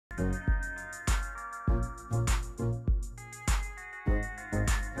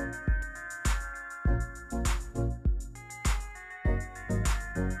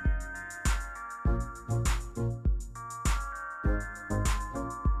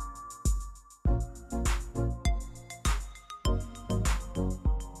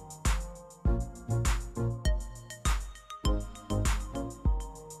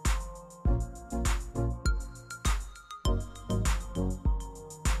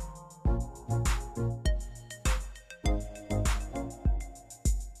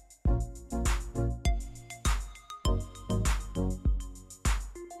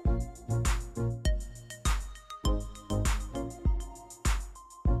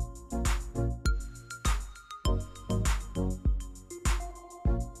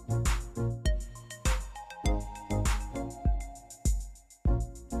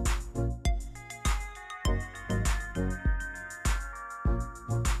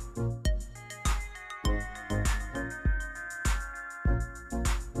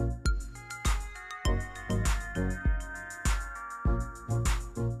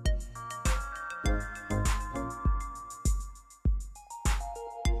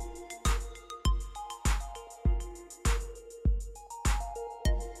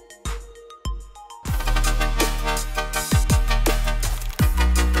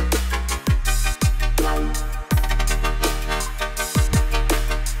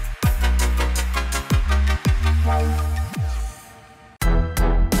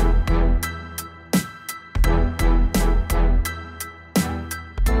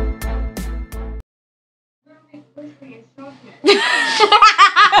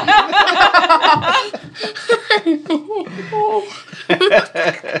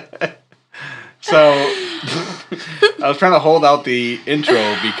So, I was trying to hold out the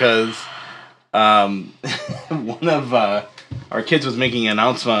intro because one of our kids was making an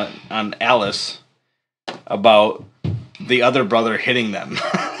announcement on Alice about the other brother hitting them.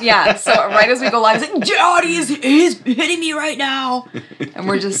 Yeah, so right as we go live, he's like, Dad, he's hitting me right now. And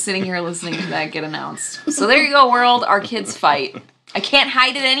we're just sitting here listening to that get announced. So there you go, world. Our kids fight. I can't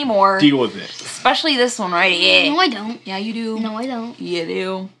hide it anymore. Deal with it. Especially this one right here. No, I don't. Yeah, you do. No, I don't. You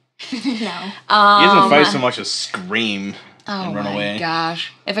do. No. He doesn't fight so much as scream and run away. Oh my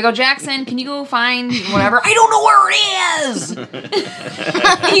gosh. If I go, Jackson, can you go find whatever? I don't know where it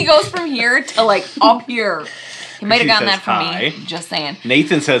is! He goes from here to, like, up here. He might have gotten that from me. Just saying.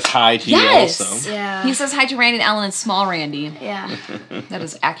 Nathan says hi to you also. Yeah. He says hi to Randy and Ellen and small Randy. Yeah. That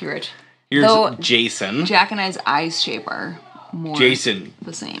is accurate. Here's Though Jason. Jack and I's eyes shape are more the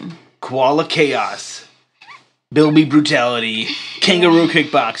same. Koala Chaos. Bilby Brutality. Kangaroo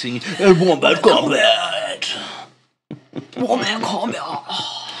Kickboxing. And Wombat Kombat. Wombat Kombat.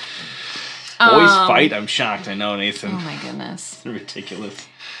 Boys fight? I'm shocked. I know, Nathan. Oh my goodness. Ridiculous.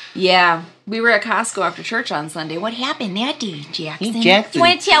 Yeah. We were at Costco after church on Sunday. What happened that day, Jackson? Hey, Jackson. You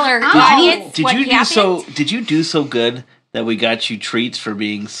want to tell our audience Did what you do happened? Did you do so good that we got you treats for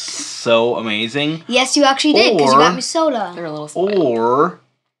being so amazing? Yes, you actually did, because you got me soda. They're a little spoiled. Or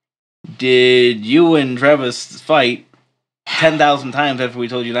did you and Travis fight 10,000 times after we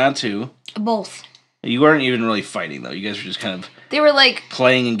told you not to? Both. You weren't even really fighting, though. You guys were just kind of They were like,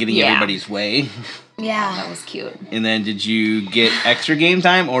 playing and getting everybody's way. Yeah. that was cute. And then did you get extra game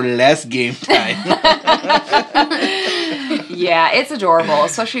time or less game time? Yeah, it's adorable,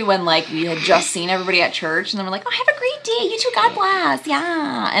 especially when, like, we had just seen everybody at church, and then we're like, oh, have a great day, you too, God bless,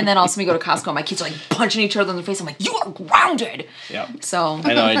 yeah. And then also we go to Costco, and my kids are, like, punching each other in the face. I'm like, you are grounded. Yep. So.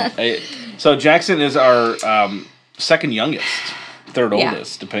 I know. So Jackson is our second youngest, third Yeah.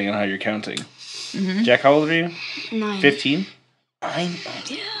 oldest, depending on how you're counting. Mm-hmm. Jack, how old are you? 9. 15? 9?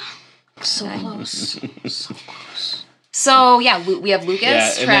 Yeah. So close. So close. So, yeah, we have Lucas, Yeah,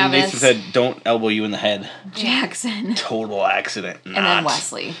 and Travis, then Nathan said, don't elbow you in the head. Jackson, Total accident. and then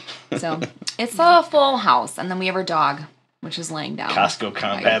Wesley. So, it's a full house. And then we have our dog, which is laying down. Costco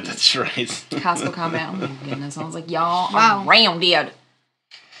Combat, that's right. Costco Combat. Oh, my goodness. I was like, y'all Wow. are rounded.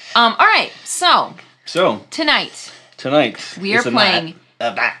 All right, so So, tonight we are is a playing.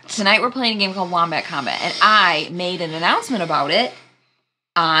 bat. Tonight we're playing a game called Wombat Kombat, and I made an announcement about it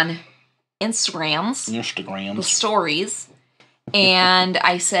on the Instagrams. stories, and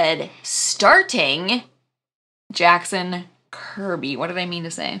I said starting Jackson Kirby. What did I mean to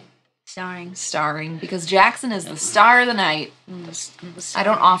say? Starring, because Jackson is the star of the night. I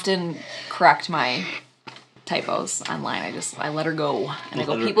don't often correct my typos online. I let her go, and I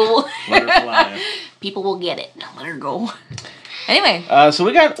go, Let her fly. people will get it. Let her go. Anyway, So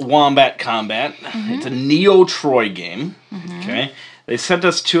we got Wombat Kombat. It's a NeoTroy game. Okay, they sent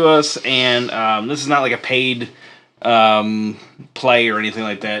us to us, and this is not like a paid play or anything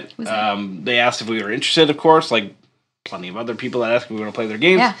like that. They asked if we were interested, of course, like plenty of other people that asked if we were going to play their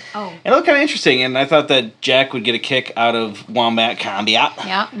games. Yeah. Oh. And it looked kind of interesting, and I thought that Jack would get a kick out of Wombat Kombat.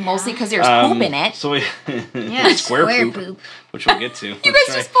 yeah, mostly because there's poop in it. So we Yeah, square poop, which we'll get to. You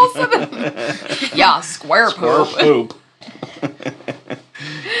guys just both said that. Yeah, square poop.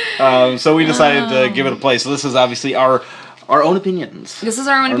 So we decided to give it a play. So this is obviously our own opinions. This is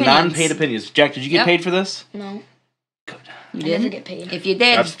our own Our opinions. non-paid opinions. Jack, did you get paid for this? No. Good. You I never didn't? get paid. If you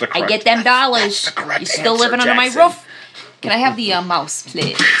did, That's the I correct- get them dollars. that's the correct You still answer, living under my Jackson. roof? Can I have the mouse,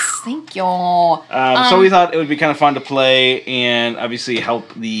 please? Thank you. So we thought it would be kind of fun to play and obviously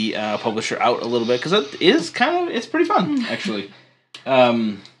help the publisher out a little bit because it is it's pretty fun actually.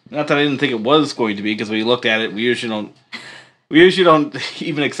 Not that I didn't think it was going to be because we looked at it. We usually don't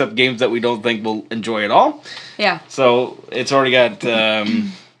even accept games that we don't think we'll enjoy at all. Yeah. So it's already got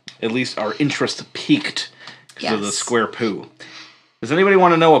at least our interest peaked because of the Yes. square poo. Does anybody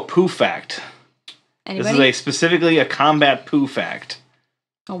want to know a poo fact? Anybody? This is specifically a combat poo fact.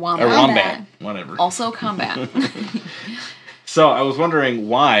 A Or wombat. wombat, whatever. Also combat. So I was wondering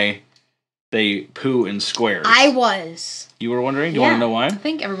why they poo in squares. I was. You were wondering? Do you want to know why? I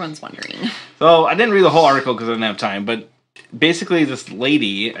think everyone's wondering. So I didn't read the whole article because I didn't have time, but basically this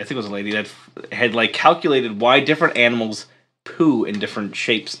lady, I think it was a lady, that had like calculated why different animals poo in different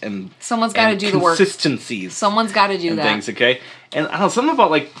shapes and Someone's got to do the work. consistencies. Someone's got to do and that. things, okay? And I don't know, something about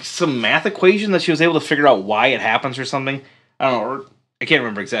like some math equation that she was able to figure out why it happens or something. I don't know, or I can't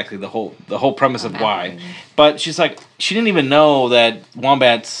remember exactly the whole premise of why. But she's like, she didn't even know that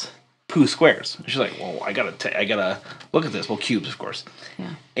wombats poo squares. And she's like, well, I gotta look at this. Well, cubes, of course.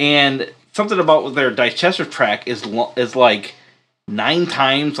 Yeah. And something about their digestive tract is like 9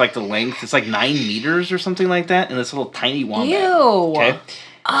 times like the length. It's like 9 meters or something like that. And this little tiny wombat. Ew. Okay.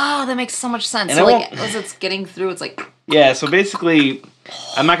 Oh, that makes so much sense. And So like as it's getting through, it's like yeah. So basically,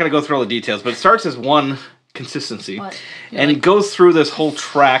 I'm not gonna go through all the details, but it starts as one consistency, and it goes through this whole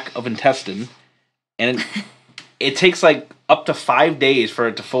tract of intestine, and it takes like up to 5 days for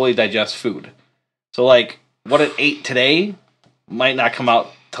it to fully digest food. So like what it ate today might not come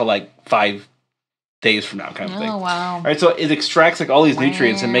out till like 5 days from now, kind of thing. Oh wow! All right, so it extracts like all these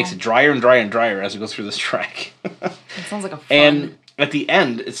nutrients and makes it drier and drier and drier as it goes through this tract. It sounds like a fun. And at the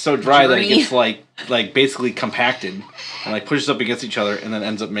end, it's so dry that it journey. gets like basically compacted and like pushes up against each other and then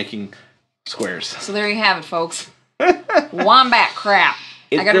ends up making squares. So there you have it, folks. Wombat crap.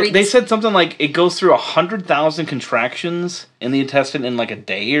 I gotta read They this. said something like it goes through 100,000 contractions in the intestine in like a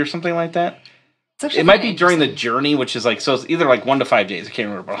day or something like that. It's actually It might kinda be during the interesting. journey, which is like, so it's either like 1 to 5 days. I can't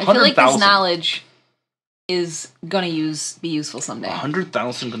remember. But I feel like 100,000. this knowledge is gonna be useful someday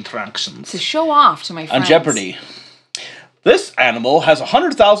 100,000 contractions. to show off to my friends. On Jeopardy. This animal has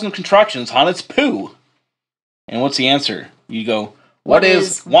 100,000 contractions on its poo. And what's the answer? You go, what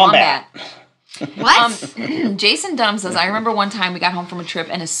is wombat? What? Jason Dunham says, I remember one time we got home from a trip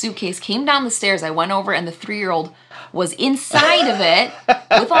and a suitcase came down the stairs. I went over and the 3-year-old was inside of it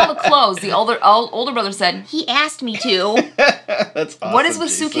with all the clothes. The older brother said, he asked me to. That's awesome. What is with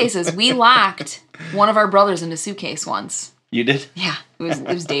Jason. suitcases? We locked one of our brothers in a suitcase once. You did? Yeah, it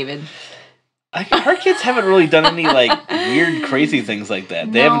was David. Our kids haven't really done any like weird, crazy things like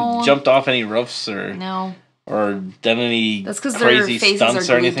that. They No. haven't jumped off any roofs or No, done any that's because their crazy faces are stunts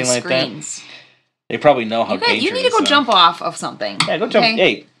or glued anything to like that. screens. They probably know how You dangerous. need to go jump off of something. Yeah, go jump. okay?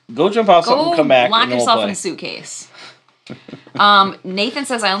 Hey, go jump off something. Come back. Lock and then yourself we'll in play. a suitcase. Nathan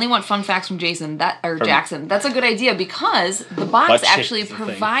says, I only want fun facts from Jackson. That's a good idea because the box Butt shit actually is the thing.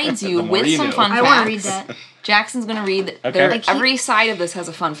 provides you The more with you some know. fun I facts. want to read that. Jackson's going to read. Okay. Every side of this has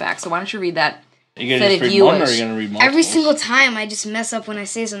a fun fact, so why don't you read that? Are you Fit gonna if just read you one, or are wish. you gonna read multiple? Every single time I just mess up when I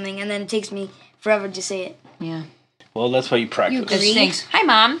say something, and then it takes me forever to say it. Yeah. Well, that's why you practice. You It Agree. stinks. Hi,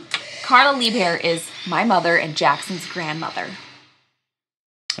 Mom. Carla Liebherr is my mother and Jackson's grandmother.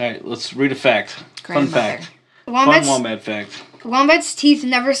 All right, let's read a fact. Fun Grandmother. fact. Wombats, Fun wombat fact. wombats' teeth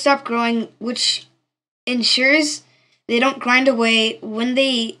never stop growing, which ensures they don't grind away when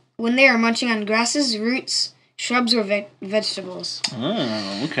they are munching on grasses, roots, shrubs, or vegetables.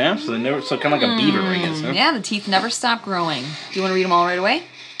 Oh, okay. So they never. So kind of like a beaver, I guess. Huh? Yeah, the teeth never stop growing. Do you want to read them all right away?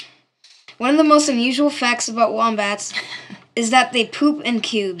 One of the most unusual facts about wombats is that they poop in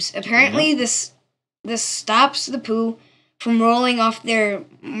cubes. Apparently, this stops the poo from rolling off their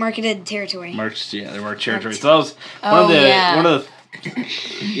marketed territory. They marked territory. So that was one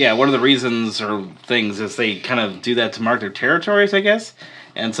of the reasons or things is they kind of do that to mark their territories, I guess,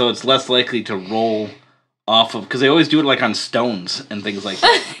 and so it's less likely to roll off of because they always do it like on stones and things like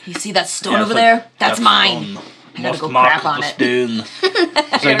that. You see that stone Yeah, over it's like, there? That's mine. stone. I gotta Must go mark crap on the it. stone.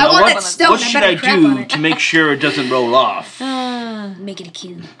 It's like, I now want what that stone, what I should better I crap on do it. to make sure it doesn't roll off? Make it a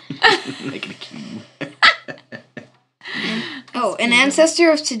cube. Make it a cube. Oh, an ancestor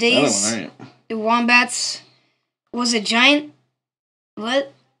of Another today's one, all right. wombats was a giant.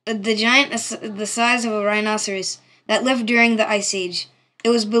 What? The giant the size of a rhinoceros that lived during the Ice Age. It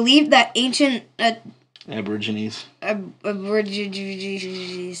was believed that ancient Aborigines.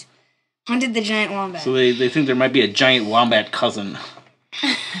 Aborigines hunted the giant wombat. So they think there might be a giant wombat cousin.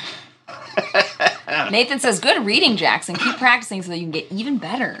 Nathan says, good reading, Jackson. Keep practicing so that you can get even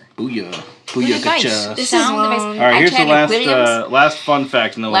better. Booyah. Good Booyah advice. gotcha. This is Sound long. advice. All right, here's the Chadwick Williams. last fun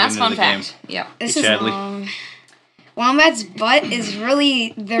fact, and then we'll Last get into fun the game. fact. Yep. This Hey, is Chadley. long. Wombat's butt is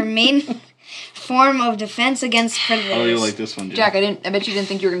really their main form of defense against predators. Oh, you like this one, Jim. Jack, I bet you didn't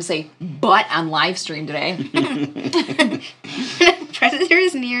think you were going to say butt on live stream today.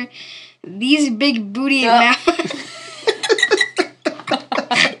 Predators near these big booty Yeah.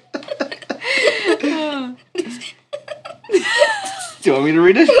 Do you want me to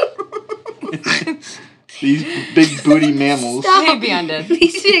read it? These big booty mammals. Hey, beyond it.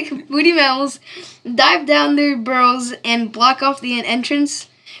 These big booty mammals dive down their burrows and block off the entrance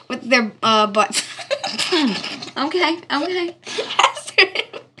with their butts. Okay.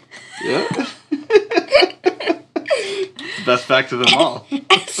 Yeah. The best fact of them all.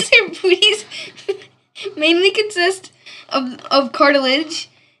 As their booties mainly consist of cartilage,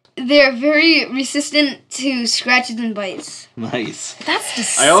 they're very resistant to scratches and bites. Nice. That's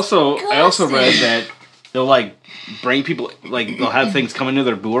disgusting. I also read that they'll like bring people like they'll have things come into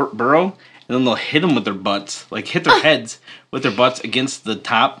their burrow and and then they'll hit them with their butts, like hit their heads with their butts against the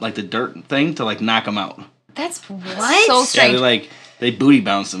top, like the dirt thing, to like knock them out. That's What? so strange. Yeah, they booty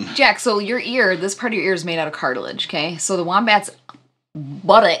bounce them. Jack, so your ear, this part of your ear is made out of cartilage, okay? So the wombat's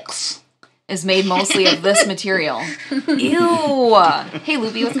buttocks is made mostly of this material. Ew. Hey,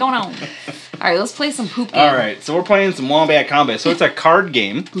 Loopy, what's going on? All right, let's play some poop game. All right, so we're playing some Wombat Kombat. So it's a card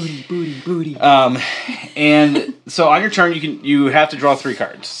game. Booty. And so on your turn, you have to draw 3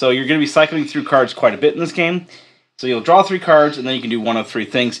 cards. So you're going to be cycling through cards quite a bit in this game. So you'll draw 3 cards, and then you can do one of 3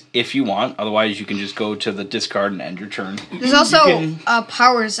 things if you want. Otherwise, you can just go to the discard and end your turn. There's also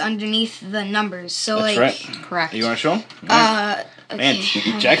powers underneath the numbers. So That's like, right. Correct. You want to show them? okay. Man,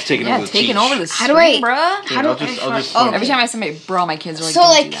 Jack's taking over the taking over the How do screen, I- bruh. How do I'll just Every time I say my bro, my kids are like, So don't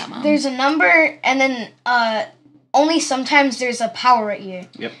like, do that, Mom. there's a number, and then only sometimes there's a power right here.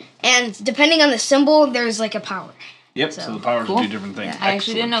 Yep. And depending on the symbol, there's like a power. Yep, so the powers Cool. will do different things. I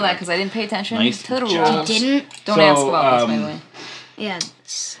actually didn't know that because I didn't pay attention Nice to the job. rules. Didn't? Don't So, ask about this, by the way. Yeah.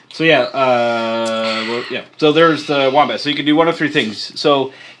 So yeah, So there's the Wombat. So you can do one of 3 things.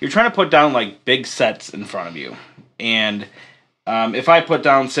 So you're trying to put down like big sets in front of you. And if I put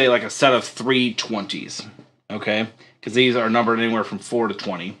down, say, like a set of 3 20s, okay? Because these are numbered anywhere from 4 to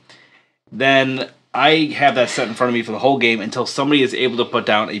 20. Then I have that set in front of me for the whole game until somebody is able to put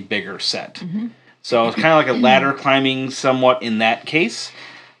down a bigger set. Mm-hmm. So it's kind of like a ladder climbing somewhat in that case.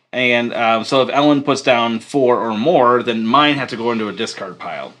 And so if Ellen puts down 4 or more, then mine have to go into a discard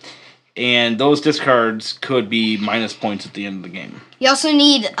pile. And those discards could be minus points at the end of the game. You also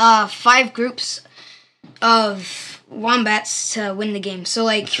need 5 groups of wombats to win the game. So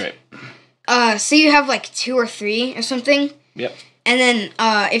like, That's right. say you have like 2 or 3 or something. Yep. And then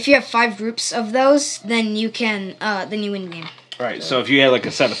if you have 5 groups of those, then you can then you win the game. Right, so if you had like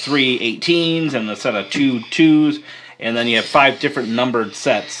a set of 3 18s and a set of 2 2s, and then you have 5 different numbered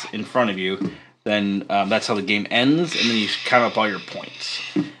sets in front of you, then that's how the game ends, and then you count up all your points.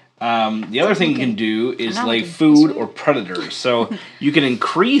 The other thing you can do is lay food or predators. So you can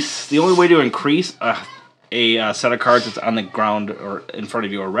increase, the only way to increase a set of cards that's on the ground or in front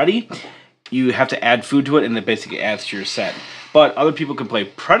of you already, you have to add food to it, and it basically adds to your set. But other people can play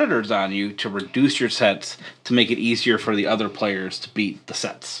predators on you to reduce your sets to make it easier for the other players to beat the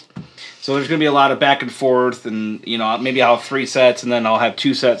sets. So there's going to be a lot of back and forth, and maybe I'll have 3 sets, and then I'll have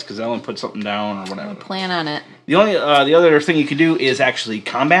 2 sets because Ellen put something down or whatever. Plan on it. The only the other thing you can do is actually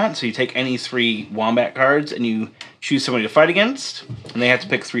combat. So you take any 3 Wombat cards and you choose somebody to fight against, and they have to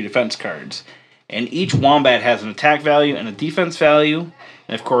pick 3 defense cards. And each Wombat has an attack value and a defense value,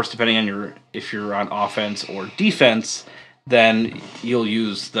 and of course, depending on if you're on offense or defense, then you'll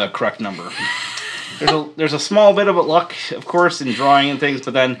use the correct number. There's a small bit of luck, of course, in drawing and things,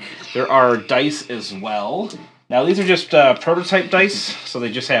 but then there are dice as well. Now, these are just prototype dice, so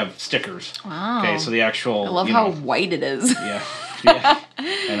they just have stickers. Wow. Okay, so the actual... I love how white it is. Yeah,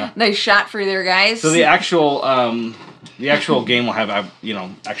 I know. Nice shot for you there, guys. So the actual game will have,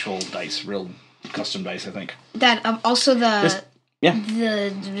 actual dice, real custom dice, I think. That also the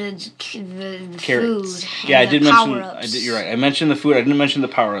Carrots. food. Yeah, I and the did mention. power-ups. You're right. I mentioned the food. I didn't mention the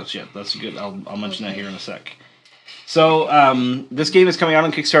power-ups yet. That's good. I'll mention that here in a sec. So this game is coming out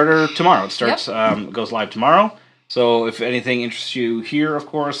on Kickstarter tomorrow. It starts. It goes live tomorrow. So if anything interests you here, of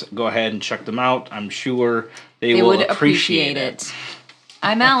course, go ahead and check them out. I'm sure they will would appreciate it.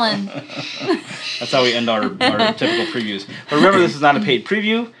 I'm Ellen. That's how we end our typical previews. But remember, this is not a paid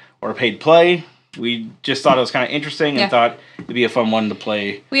preview or a paid play. We just thought it was kind of interesting and thought it'd be a fun one to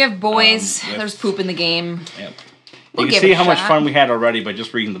play. We have boys. There's poop in the game. Yep. We'll You can see how much fun we had already by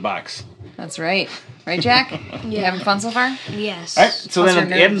just reading the box. That's right. Right, Jack? You having fun so far? Yes. All right, so Plus then at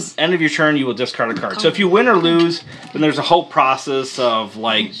the end of your turn, you will discard a card. So if you win or lose, then there's a whole process of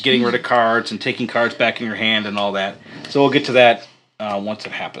like getting rid of cards and taking cards back in your hand and all that. So we'll get to that once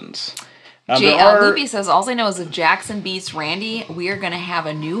it happens. Loopy says, all I know is if Jackson beats Randy, we are going to have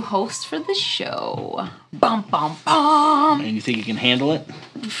a new host for the show. Bum, bum, bum. And you think you can handle it?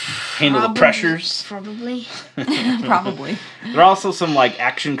 Handle the pressures? Probably. Probably. There are also some like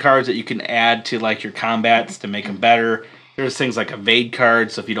action cards that you can add to like your combats to make them better. There's things like evade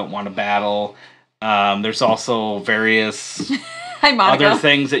cards, so if you don't want to battle. There's also various Hi, Monica. other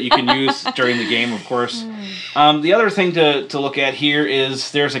things that you can use during the game, of course. The other thing to look at here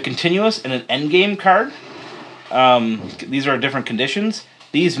is there's a continuous and an end game card. These are different conditions.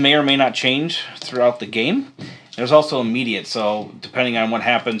 These may or may not change throughout the game. There's also immediate, so depending on what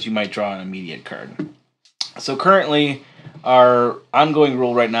happens, you might draw an immediate card. So currently, our ongoing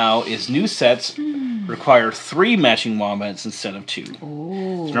rule right now is new sets require 3 matching wombats instead of 2.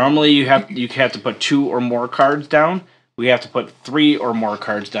 So normally you have to put 2 or more cards down. we have to put 3 or more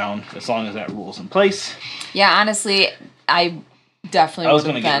cards down as long as that rule's in place. Yeah, honestly, I definitely I was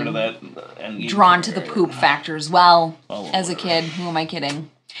going would to have get rid been of that. And drawn to the poop factor as well. Oh, as a whatever. kid. Who am I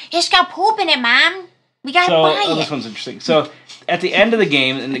kidding? It's got poop in it, Mom. We gotta buy it. This one's interesting. So at the end of the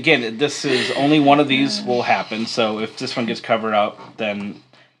game, and again, this is only one of these will happen. So if this one gets covered up, then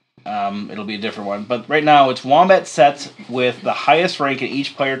it'll be a different one. But right now, it's wombat sets with the highest rank in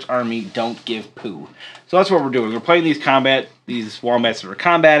each player's army don't give poo. So that's what we're doing. We're playing these wombats that are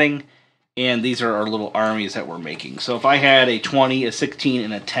combating, and these are our little armies that we're making. So if I had a 20, a 16,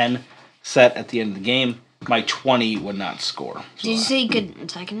 and a 10 set at the end of the game, my 20 would not score. So Did you say you could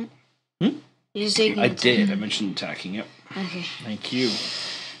attack in it? Did you say you could I attack? did. I mentioned attacking. Yep. Okay. Thank you.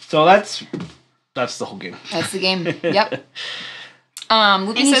 So that's the whole game. That's the game. Yep.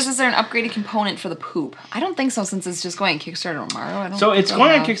 Loopy says, is there an upgraded component for the poop? I don't think so, since it's just going on Kickstarter tomorrow. So it's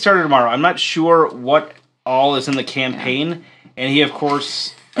going on Kickstarter tomorrow. I'm not sure what all is in the campaign, and he, of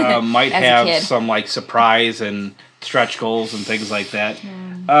course, might have some like surprise and stretch goals and things like that.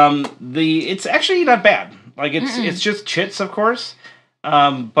 It's actually not bad. Like it's just chits, of course,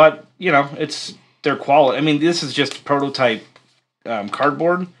 but you know it's their quality. I mean, this is just prototype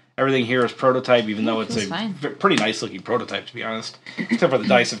cardboard. Everything here is prototype, even though it's pretty nice looking prototype, to be honest. Except for the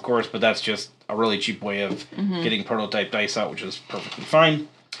dice, of course, but that's just a really cheap way of getting prototype dice out, which is perfectly fine.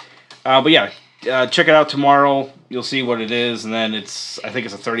 But yeah, check it out tomorrow. You'll see what it is, and then I think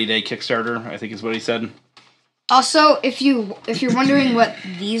it's a 30-day Kickstarter, I think is what he said. Also, if you're wondering what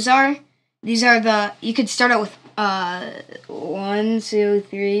these are you could start out with 1, 2,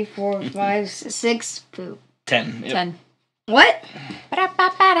 3, 4, 5, 6 poop. 10. Yep. 10. What? That's a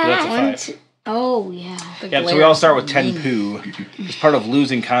 5. 2, oh yeah. Yeah, so we all start with 10 poo. As part of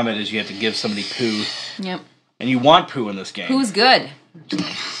losing combat is you have to give somebody poo. Yep. And you want poo in this game. Poo's good.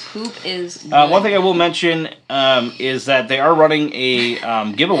 Poop is good. One thing I will mention is that they are running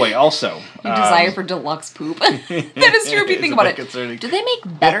a giveaway also. Your desire for deluxe poop. That is true if you think about it. Concerning. Do they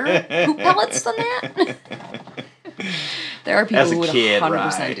make better poop pellets than that? There are people who would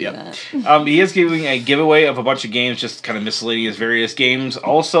 100% do that. He is giving a giveaway of a bunch of games, just kind of miscellaneous various games,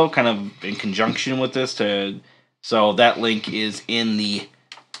 also kind of in conjunction with this. So that link is in the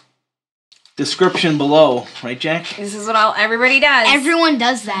description below, right, Jack? This is what everybody does. Everyone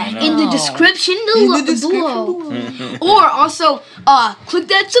does that in the description below. Or also, click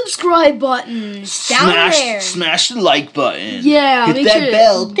that subscribe button down there. Smash the like button. Yeah, hit that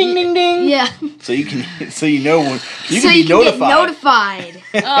bell, ding ding ding. Yeah, so you can be notified. Get notified.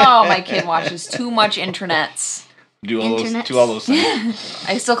 Oh, my kid watches too much internets. Do all those things.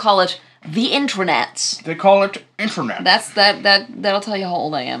 I still call it the intranets. They call it internet. That'll tell you how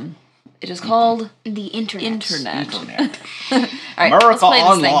old I am. It is called the internet. All right, America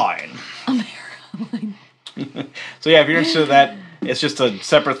Online. So yeah, if you're interested in that, it's just a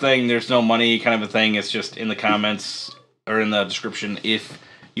separate thing. There's no money kind of a thing. It's just in the comments or in the description if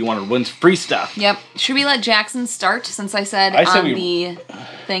you want to win free stuff. Yep. Should we let Jackson start since I said the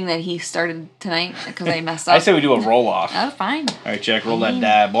thing that he started tonight because I messed up? I say we do a roll off. Oh, fine. All right, Jack, roll that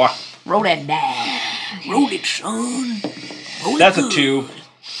die, boy. Roll that die. Roll it, son. That's a 2.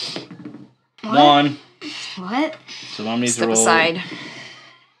 What? 1. What? So mom needs to Step roll. aside.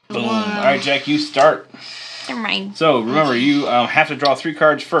 Boom. All right, Jack, you start. Never mind. So remember, you have to draw 3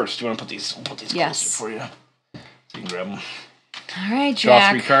 cards first. Do you want to put these? We'll put these Yes. closer for you. So you can grab them. All right, Draw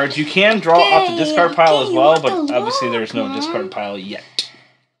Jack. 3 cards. You can draw off the discard pile as well, but obviously there's no discard pile yet.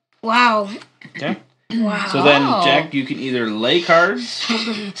 Wow. Okay. Wow. So then, Jack, you can either lay cards,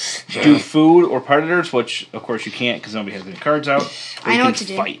 do food or predators, which of course you can't because nobody has any cards out. I know what to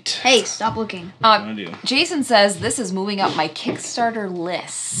do. Fight. Hey, stop looking. What do you do? Jason says this is moving up my Kickstarter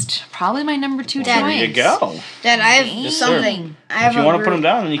list. Probably my number 2 choice. There you go. Dad, I have Yes, something. sir. I have If you want to put them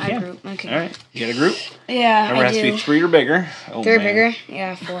down, then you I can. group, okay. All right. You got a group? Yeah, Remember, it has to be 3 or bigger. Oh, 3 or man. bigger?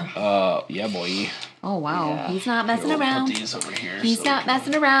 Yeah, 4. Yeah, boy. Oh, wow. Yeah. He's not messing Here, we'll around. Put these over here. He's not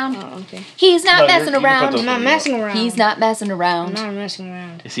messing around. Oh, okay. He's not No, messing you can put around. those I'm not over messing around. He's not messing I'm around. not messing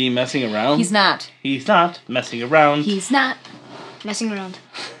around. Is he messing around? He's not. He's not messing around. He's not. Messing around.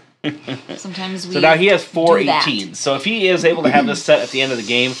 Sometimes we. So now he has 4 do that. 18s. So if he is able to have this set at the end of the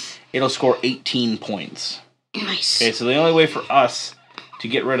game, it'll score 18 points. Nice. Okay, so the only way for us to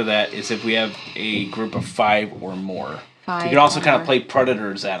get rid of that is if we have a group of 5 or more. So you can also kind of play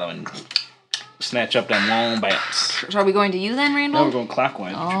predators at them and snatch up them wombats. So are we going to you then, Randall? Now we're going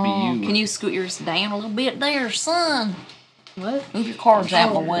clockwise, which would be you. Can you scoot yours down a little bit there, son? What? Move your cards out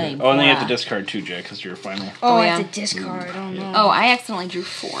of my way. Oh, and then you have to discard 2, Jack, because you're final. Oh, I yeah. have to discard. Oh, no. Oh, I accidentally drew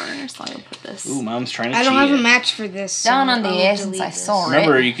 4, so I'm gonna put this. Ooh, Mom's trying to I cheat. don't have a match for this. So Down on the I'll edge delete since I this. saw it.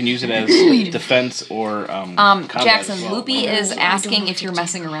 Remember, you can use it as defense or combat Jackson, as well. Loopy is asking if you're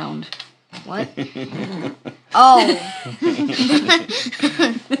messing around. What? Oh.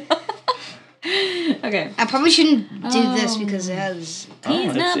 Okay. I probably shouldn't do this because it has...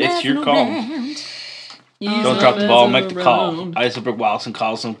 It's your call. Don't drop the ball, make the call. Eisenberg, Wilson,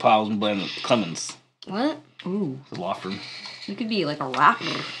 Carlson, Powell, and Bland, Clemens. What? Ooh. It's a law firm. You could be like a rapper.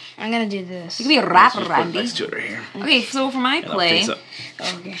 I'm gonna do this. You could be a rapper, Just put it Randy. next to it right here. Okay, so for my And I'll play, face up.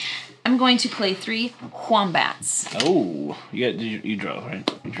 Okay. I'm going to play 3 Wombats. Oh, you draw,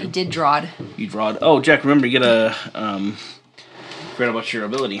 right? I did drawed. You drawed. Oh, Jack, remember, you get a, forgot about your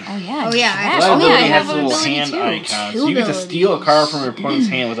ability. Oh, yeah. Oh, yeah, I Jack. have- That Oh, yeah, I ability have has a an little ability hand too. icon. Two So you get to steal a card from your opponent's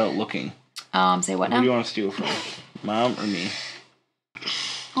hand without looking. Say what Who do you now? want to steal from? Mom or me?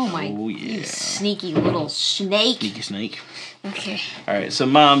 Oh, my. Oh, yeah. You sneaky little snake. Sneaky snake. Okay. All right, so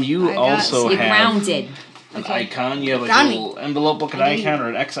Mom, you I got also You're have grounded. an icon. You have like Got a me. little envelope looking I did. icon or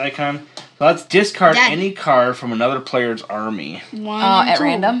an X icon. So let's discard Dad. any card from another player's army. 1 and At 2.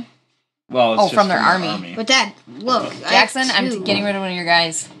 random? Well, it's Oh, just from their army. But Dad, look. Jackson, I have I'm two. getting rid of one of your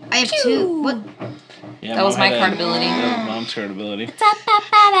guys. I have 2. What? Yeah, That was Mom my had card ability. That was Mom's card ability.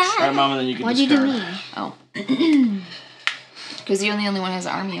 All right, Mom, and then you can Why'd you do discard. me? Oh. Because you're the only one who has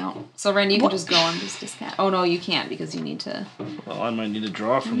army out. So, Randy, you can just go and just discount. Oh, no, you can't because you need to... Well, I might need to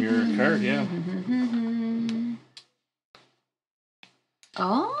draw from your card, yeah.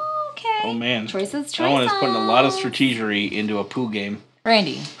 Okay. Oh, man. Choices. That one is putting a lot of strategery into a poo game.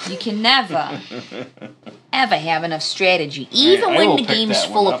 Randy, you can never, ever have enough strategy, even I when will the pick game's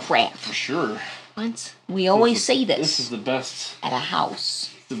that full one of up crap. For sure. What? We always say This is the best at a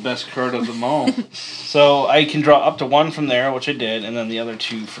house. the best card of them all. So I can draw up to 1 from there, which I did, and then the other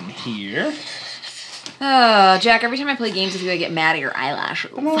 2 from here. Jack, every time I play games with you, I get mad at your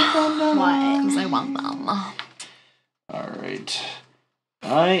eyelashes. Why? Because I want them. Alright.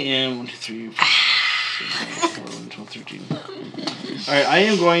 I am 1, 2, 3, 4, 5, 11, 12, 13. Alright, I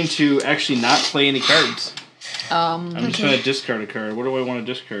am going to actually not play any cards. I'm just going to discard a card. What do I want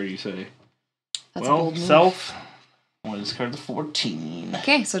to discard, you say? That's a Well, bold move. self. I want to discard the 14.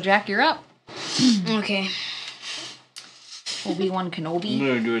 Okay, so Jack, you're up. Okay. Obi-Wan I'm Kenobi.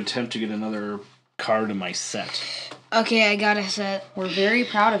 going to do an attempt to get another card in my set. Okay, I got a set. We're very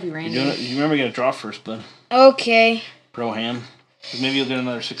proud of you, Randy. You remember you got to draw first, bud. Okay. Pro ham. 'Cause maybe you'll get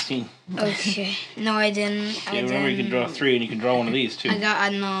another 16. Okay. No, I didn't. Yeah, remember you can draw 3 and you can draw one of these too. I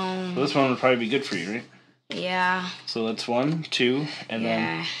So know. this one would probably be good for you, right? Yeah. So that's 1, 2, and then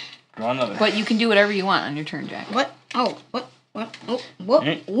Yeah. draw another. But you can do whatever you want on your turn, Jack. What? Oh, what? What? Oh, what?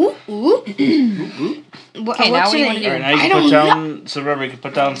 Eh. Ooh, ooh. What, Okay, now what do you should wanna do? All right, now you I can put don't down. So remember, you can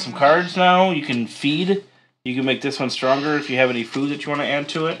put down some cards now. You can feed. You can make this one stronger if you have any food that you want to add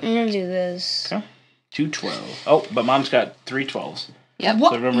to it. I'm gonna do this. Okay. 2 12. Oh, but Mom's got 3 12s. Yep.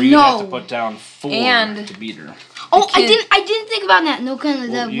 What? So remember, you have to No. put down 4 And- to beat her. Oh, I kid- didn't think about that. No, kind of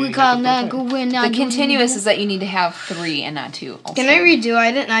Well, that you we have call to that put go that. win. The continuous is that you need to have 3 and not 2. Also. Can I redo?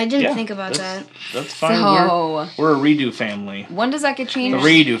 I didn't Yeah, think about that. That's fine. So, We're a redo family. when does that get The changed?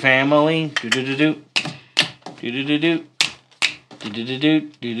 redo family. Do do do do. Do do do do. Do do do do.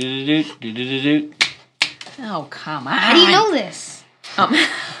 Do do do do. Do do do. Oh, come on. How do you know this?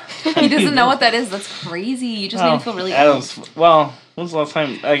 He doesn't know what that is. That's crazy. You just made me feel really Adam's. Well, when's the last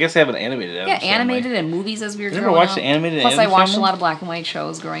time? I guess they haven't animated Yeah, Adam's animated in movies as we were You ever growing watched up. the animated Plus, I Addams watched Family? a lot of black and white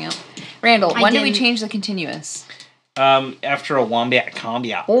shows growing up. Randall, I when did we didn't. change the continuous? After a Wombat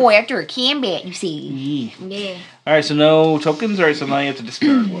Kombat. Oh, after a combat, you see. Yee. Yeah. All right, so no tokens. All right, so now you have to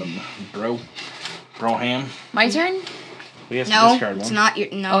discard one, bro. Ham. My turn? We have to No, discard it's one. not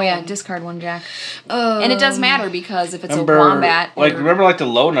your. No. Oh, yeah, discard one, Jack. And it does matter because if it's Remember, a wombat or remember, like the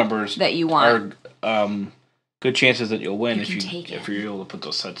low numbers that you want, are good chances that you'll win You if can you take if it. you're able to put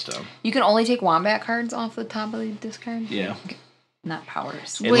those sets down. you can only take wombat cards off the top of the discard. Yeah, Not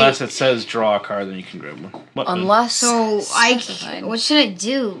powers. Wait. unless it says draw a card, then you can grab one. What, Unless So specified. what should I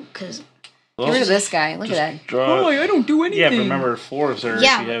do? Cause well, Get rid of this guy. Look at just that. Draw. I don't do anything. Yeah, but remember 4s are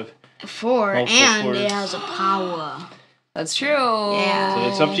Yeah. if you have. 4 Multiple and fours. it has a power. That's true. Yeah. So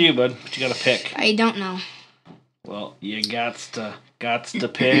it's up to you, bud. But you gotta pick. I don't know. Well, you gots to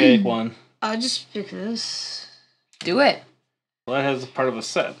pick one. I'll just pick this. Do it. Well, that has a part of a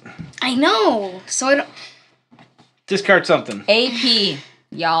set. I know. So I don't. Discard something. AP,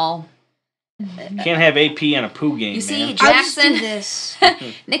 y'all. Can't have AP on a poo game, You see, man. I'll just do Jackson, this.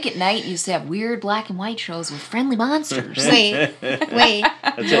 Nick at Night used to have weird black and white shows with friendly monsters. Wait. That's Wait.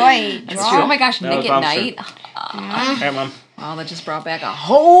 That's true. Oh my gosh, No, Nick it's at monster. Night. All right, Mom. Wow, that just brought back a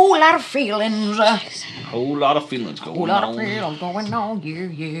whole lot of feelings. Whole lot of feelings going Whole lot on. of feelings going on.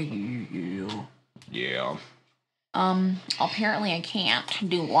 Yeah. Yeah. Apparently I can't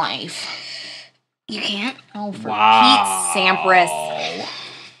do life. You can't? Oh, for Wow. Pete Sampras.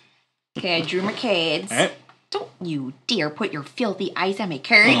 Okay, I drew my cards. All right. Don't you dare put your filthy eyes on my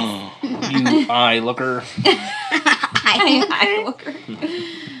cards. You eye looker. I look.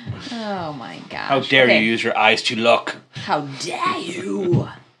 Oh my gosh. How dare Okay. you use your eyes to look? How dare you?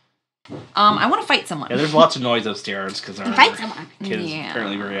 I want to fight someone. Yeah, there's lots of noise upstairs because our Fight someone. kid is Yeah.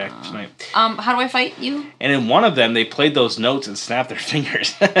 apparently very active tonight. How do I fight you? And in one of them, they played those notes and snapped their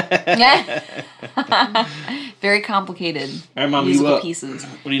fingers. Yeah. Very complicated All right, Mom, you musical up. pieces.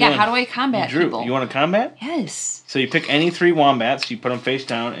 What are you Yeah, doing? how do I combat Drew, people? you want to combat? Yes. So you pick any 3 wombats, you put them face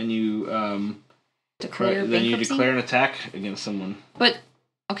down, and you Declare then you bankruptcy? declare an attack against someone. But,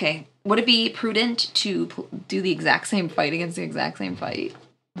 okay, would it be prudent to do the exact same fight against the exact same fight?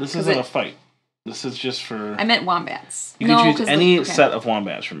 This 'Cause isn't it- a fight. This is just for. I meant wombats. You can choose 'cause any okay. set of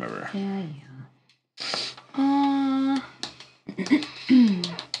wombats. Remember. Yeah.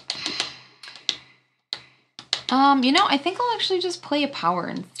 I think I'll actually just play a power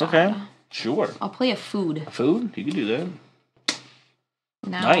instead. Okay. Sure. I'll play a food. Food. You can do that.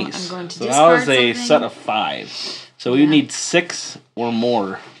 Now Nice. I'm going to So discard that was a something. set of 5. So we Yeah. need 6 or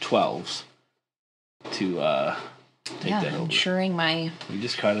more 12s to take that over. ensuring my We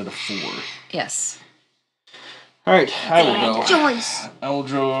just cut it a 4. yes. All right, I will go. Joyce. I will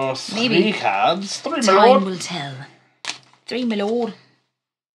draw 3 Maybe. cards. 3, my Time lord. will tell. 3, my lord.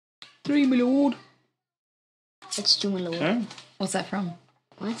 3, my lord. Let's do a little. Okay. What's that from?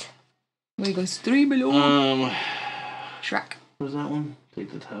 What? Where he goes 3, my lord. Shrek. What's that one?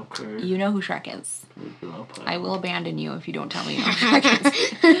 Take the top card. You know who Shrek is. I'll put- I will abandon you if you don't tell me you know who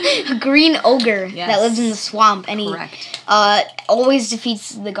Shrek is. A green ogre Yes. that lives in the swamp, and he Correct. always defeats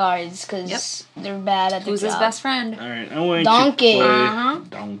the guards because Yep. they're bad at their Who's his job. best friend? All right, I want Donkey. to play Uh-huh.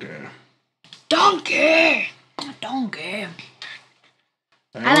 Donkey. Donkey. Donkey.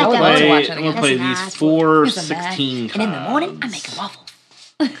 I like that one. I'm To watch it gonna again. play That's a these nice 4 He's a man. 16 cards. And in the morning, I make a waffle.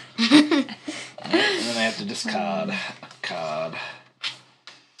 And then I have to discard a card.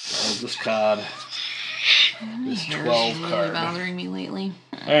 I'll discard this Hair's 12 really card. bothering me lately.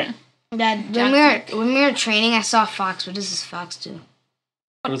 Alright. Dad, when we were training, I saw a fox. What does this fox do?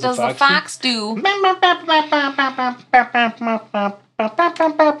 What does does the the fox fox do?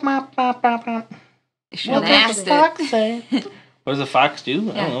 Gymnastics. What does a fox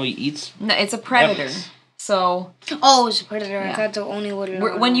do? I Yeah. don't know. He eats. No, it's a predator. rabbits. So Oh, it's a predator. I Yeah. thought the only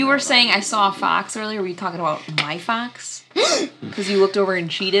would. when you were saying I saw a fox earlier, were you talking about my fox? Because you looked over and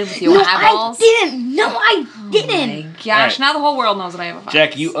cheated with your No, I eyeballs? didn't. No, I Oh didn't. my gosh, Alright. now the whole world knows that I have a fox.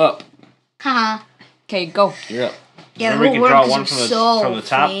 Jack, you up. Haha. Okay, go. You're up. Yeah, Remember, the you whole can draw world one is from the so from the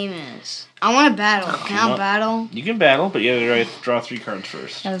top. famous. I want to battle. Can I want- battle? You can battle, but you have to draw 3 cards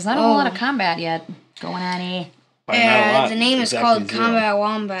first. Now, there's not a whole lot Oh. of combat yet going on here. By not a lot, The name is exactly called 0. Combat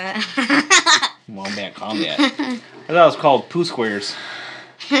Wombat. Wombat Kombat. I thought it was called Poo Squares.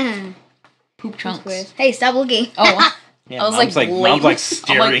 Poop chunks. Hey, stop looking. Oh, Yeah, I was Mom's like, Mom's like blatant.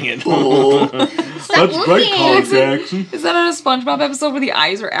 staring I'm at. Stop looking. Jackson. is that a SpongeBob episode where the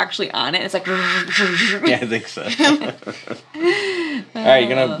eyes are actually on it? It's like, Yeah, I think so. All right, you're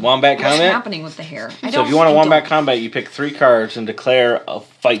gonna Wombat what's Kombat. happening with the hair? So if you want a Wombat Combat, you pick 3 cards and declare a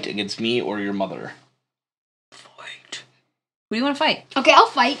fight against me or your mother. Who do you want to fight? Okay, I'll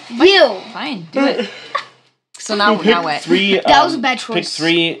fight you. Fine, do it. So now what? 3. That was a bad Pick choice.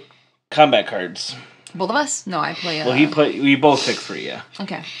 3 combat cards. Both of us? No, I play. Well, we both pick 3. Yeah,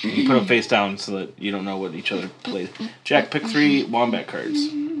 Okay. you put them face down so that you don't know what each other plays. Jack, pick 3 Wombat cards.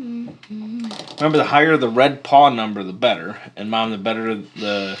 Remember, the higher the red paw number, the better. And Mom, the better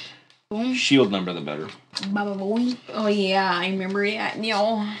the shield number, the better. Baba boy. Oh yeah, I remember it.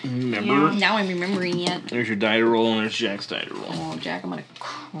 No. Remember? Now I'm remembering it. There's your die to roll, and there's Jack's die to roll. Oh, Jack, I'm gonna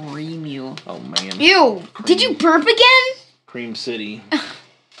cream you. Oh man, Ew. Did you burp again? Cream City.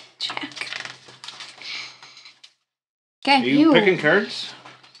 Jack. Are Okay. you picking cards?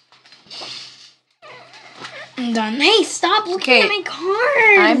 I'm done. Hey, stop looking Okay. at my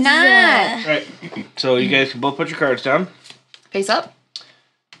cards. I'm not. All right. So you guys can both put your cards down. Face up.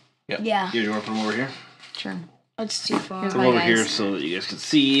 Yep. Yeah. You want to put them over here? Sure. That's too far. Here's Put my them over guys. here so that you guys can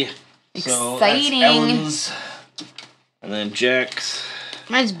see. So Exciting. that's Ellen's, and then Jack's.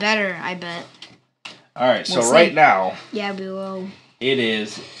 Mine's better, I bet. All right. So We'll see. right now Yeah, we will. it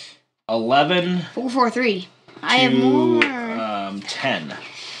is 11 443. to I have more. 10.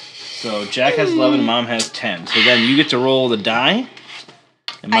 So Jack has 11, Mom has 10. So then you get to roll the die,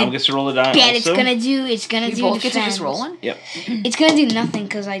 and Mom gets to roll the die Bet also. it's gonna do both get to defense. just roll one? Yep. It's gonna do nothing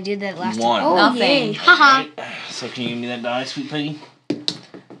because I did that last One. time. Oh, Nothing. yay. Haha. So can you give me that die, sweet piggy?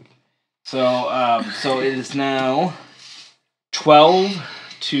 So so it is now 12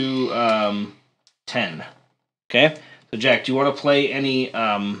 to 10. Okay? So Jack, do you want to play any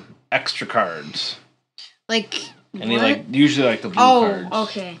extra cards? Like Any what? usually the blue cards. Oh,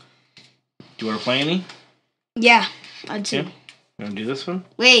 okay. Do you want to play any? Yeah, I'd say. Yeah. You want to do this one?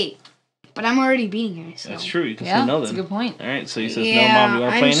 Wait, but I'm already beating her. So. That's true. You can Yeah, say no that's then. a good point. All right. So he says Yeah, no, Mom. You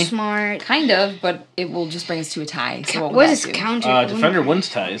want to play I'm any? smart. Kind of, but it will just bring us to a tie. So what What would is that do? counter? Defender wins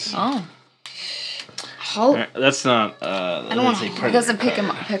ties. Oh, Halt. Right, that's not. I don't want to. it doesn't pick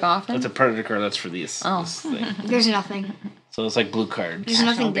off him. That's a predator card. That's for this. Oh. This thing. There's nothing. So it's like blue cards. There's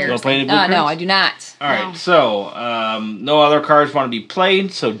nothing You there. want to play any blue cards? No, I do not. All right. No. So no other cards want to be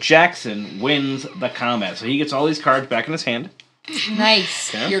played. So Jackson wins the combat. So he gets all these cards back in his hand, Nice.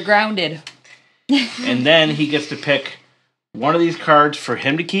 Okay. You're grounded. and then he gets to pick one of these cards for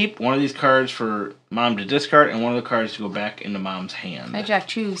him to keep, one of these cards for Mom to discard, and one of the cards to go back into Mom's hand. Hi, Jack.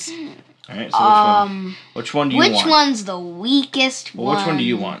 Choose. All right. So which one do you want? Which one's the weakest Well, one? which one do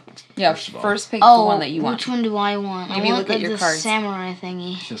you want? Yeah, First of all? first pick the Oh, one that you want. which one do I want? Maybe I want look at your the cards. samurai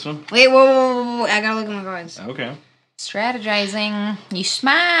thingy. This one. Wait, whoa. I gotta look at my cards. Okay. Strategizing. He's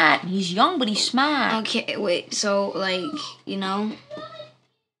smart. He's young, but he's smart. Okay, wait. So,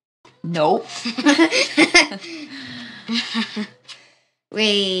 Nope.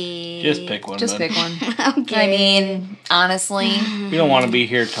 wait. Just pick one. Just then. pick one. Okay. I mean, honestly, We don't want to be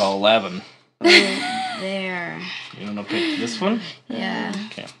here till 11. There. You want to pick this one? Yeah.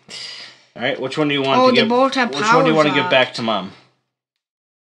 Okay. All right. Which one do you want Oh, to they give? both have Which one do you want to powers give back to Mom?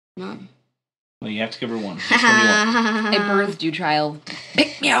 None. Well, you have to give her one. Which one do you want? I birthed you, child.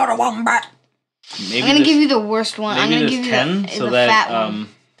 Pick me out a wombat. Maybe I'm gonna this, give you the worst one. I'm maybe gonna this give you 10 the, so the that fat one.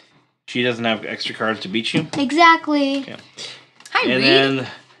 she doesn't have extra cards to beat you. Exactly. Okay. Hi, And Reed. then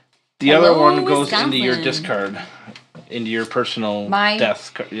the Hello, other one goes into your Wisconsin. discard, into your personal My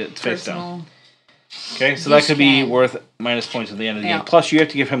death. It's face down. Personal. Okay, so that could be Discard. worth minus points at the end of the Yeah. game. Plus, you have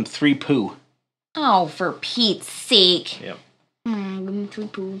to give him 3 poo. Oh, for Pete's sake. Yep. Give me 3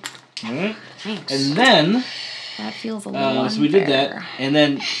 poo. Alright. Thanks. And then, That feels a little so we did unfair. that. And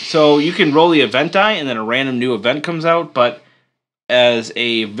then, so you can roll the event die, and then a random new event comes out, but as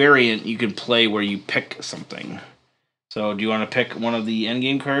a variant, you can play where you pick something. So, do you want to pick one of the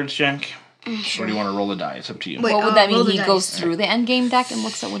endgame cards, Jack? Sure. Or do you want to roll the die? It's up to you. Wait, What would that roll mean? the He dice. goes through the endgame deck and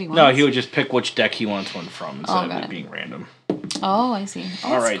looks at what he wants? No, he would just pick which deck he wants one from instead Oh, of got it it. being random. Oh, I see. Oh,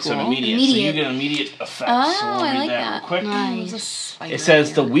 All that's right, so cool. immediate. So you get immediate effects. Oh, so we'll I read like that that. real quick. Nice. There's a spider It says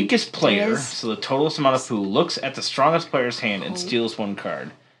right the there. weakest player, is? so the totallest amount of poo, looks at the strongest player's hand and steals 1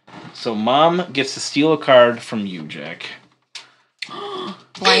 card. So Mom gets to steal a card from you, Jack.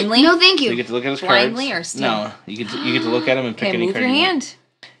 Blindly? No, thank So you you. get to look at his Blindly cards. or steal? No, you get to look at him and pick Okay, any move card your you want. hand.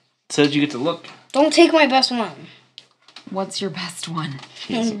 It says you get to look. Don't take my best one. What's your best one?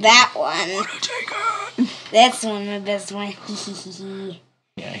 That one. That's one, my best one.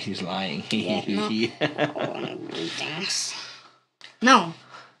 Yeah, he's lying. Yeah, no. Hello, Thanks. No.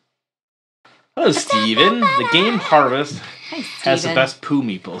 Steven. The game Harvest Hi, has the Steven. best poo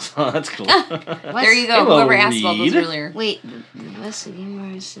meeples. Oh, that's cool. There you go. Hello, Whoever asked about those Reed. earlier. Wait, the best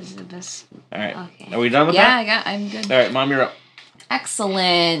gamers is the best. All right. Okay. Are we done with Yeah, that? I'm good. All right, Mom, you're up.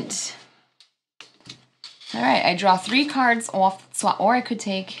 Excellent. All right, I draw 3 cards off the swap, or I could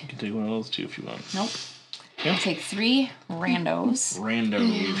take. You can take one of those too if you want. Nope. Yeah. I'll take 3 randos. Rando.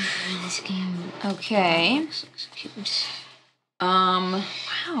 This game. Okay. Cute. Wow.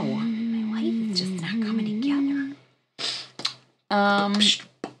 My life is just not coming together.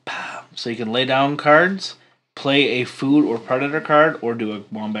 So you can lay down cards, play a food or predator card, or do a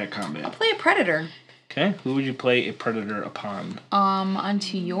wombat combat. Play a predator. Okay, who would you play a predator upon?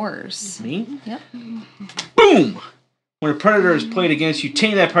 Onto yours. Me? Yep. Boom! When a predator is played against you,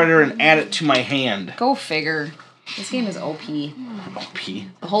 take that predator and add it to my hand. Go figure. This game is OP. OP.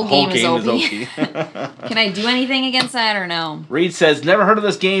 The whole game is OP. OP. Can I do anything against that or no? Reed says, never heard of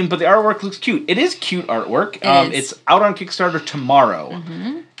this game, but the artwork looks cute. It is cute artwork. It is. It's out on Kickstarter tomorrow.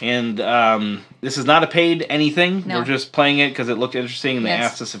 Mm-hmm. And this is not a paid anything. No. We're just playing it because it looked interesting, and they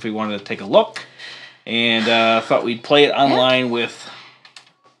Yes. asked us if we wanted to take a look. And thought we'd play it online with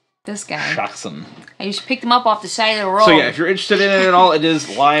This guy. Jackson. I just picked him up off the side of the road. So yeah, if you're interested in it at all, it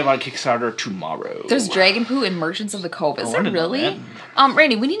is live on Kickstarter tomorrow. There's Dragon Poo and Merchants of the Cove. Is Oh, I there didn't know really? that.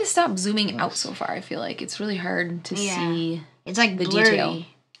 Randy, we need to stop zooming out so far. I feel like it's really hard to Yeah. see It's like the blurry. detail.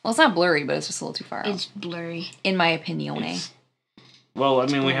 Well, it's not blurry, but it's just a little too far out. It's blurry. In my opinion. Well, I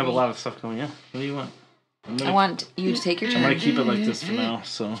mean, we have a lot of stuff going on. What do you want? I want you to take your turn. I'm going to keep it like this for now,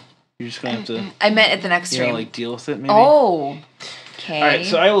 so you're just going to have to... I meant at the next stream. like, deal with it, maybe? Oh. Okay. Alright,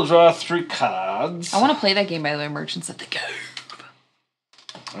 so I will draw 3 cards. I want to play that game, by the way, Merchants of the Cove.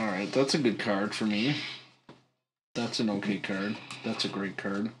 Alright, that's a good card for me. That's an okay card. That's a great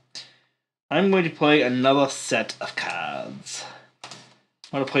card. I'm going to play another set of cards.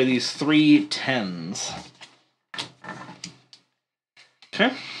 I'm going to play these 3 10s.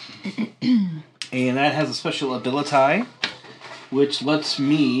 Okay. And that has a special ability, which lets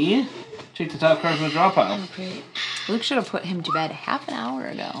me take the top card from the draw pile. Oh, great. Luke should have put him to bed half an hour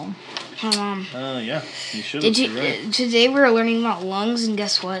ago. Yeah, you should. Did you? Right. Today we were learning about lungs, and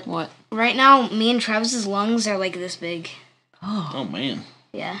guess what? What? Right now, me and Travis's lungs are like this big. Oh man.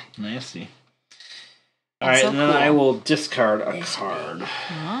 Yeah. Nasty. That's Alright, so and then cool. I will discard a card.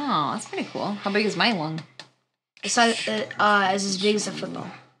 Oh, that's pretty cool. How big is my lung? It's as big as a football.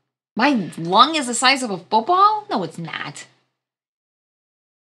 My lung is the size of a football? No, it's not.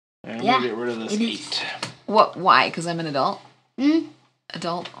 And I'm Yeah, going to get rid of this it 8. What? Why? Because I'm an adult? Hmm?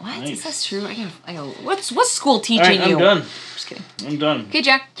 Adult? What? Nice. Is that true? I gotta, what's school teaching Alright, I'm you? done. Just kidding. I'm done. Okay,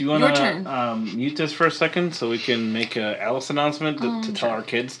 Jack. Do you want your turn. to mute this for a second so we can make a Alice announcement to tell our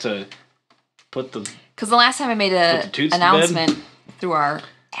kids to put the... Because the last time I made Put the an toots to announcement through our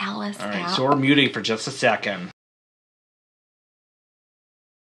Alice Alright, app. so we're muting for just a second.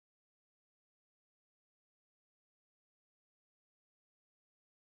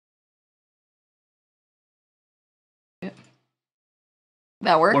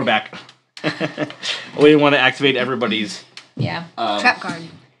 That worked? We're back. We want to activate everybody's Yeah. Trap card.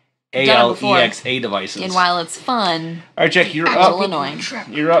 ALEXA devices. And while it's fun, Alright, Jack, you're it's a up. little annoying.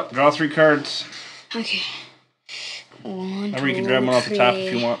 You're up. Draw 3 cards. Okay. 1, Remember, you can grab one off the top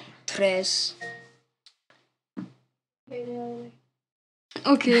if you want. 3.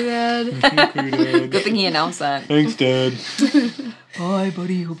 Okay, Dad. Good thing he announced that. Thanks, Dad. Bye,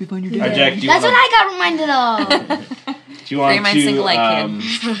 buddy. Hope you find your Alright, Jack, do you That's what want I got reminded of. Do you want Frame and single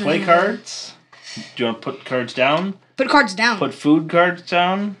to play cards? Do you want to put cards down? Put cards down. Put food cards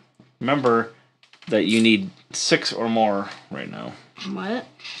down? Remember that you need 6 or more right now. What?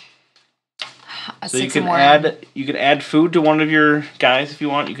 So you can add food to one of your guys if you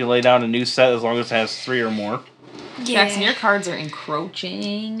want. You can lay down a new set as long as it has 3 or more. Yeah. Jackson, your cards are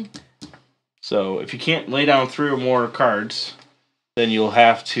encroaching. So if you can't lay down 3 or more cards, then you'll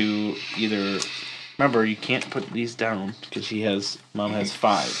have to either... Remember, you can't put these down because Mom has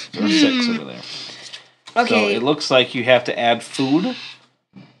 5 or 6 over there. Okay. So it looks like you have to add food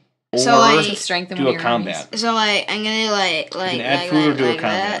or To strengthen do one a of your enemies. combat. So I'm gonna You can add food or do a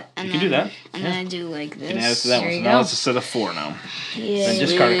combat. that, You can do that. And then I do like this. You can add it to that There one. So you now go. it's a set of 4 now. Yeah. Then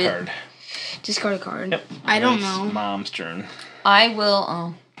discard a card. Discard a card. Yep. I don't It's know. Mom's turn. I will.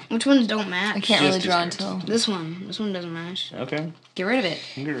 Oh, Which ones don't match? I can't Just really draw discard. until. This one. This one doesn't match. Okay. Get rid of it.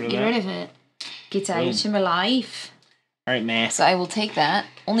 You can get rid of Get that. rid of it. Get out of my life. Alright, nah. So I will take that.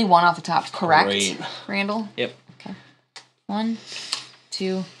 Only one off the top, correct? Great. Randall? Yep. Okay. 1,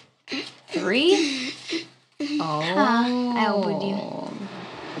 2, 3. Oh. I elbowed you.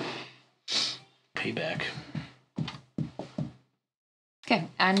 Payback. Okay,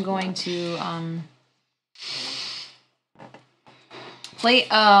 I'm going to play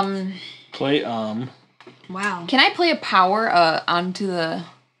Play, Wow. Can I play a power onto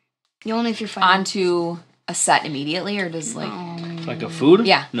You only if you're fighting. onto a set immediately, or does like like a food?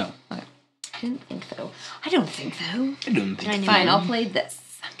 Yeah. No. I didn't think so. I don't think so. I don't think Fine, I'll play this.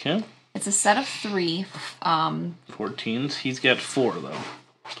 Okay. It's a set of 3. 14s. He's got 4, though.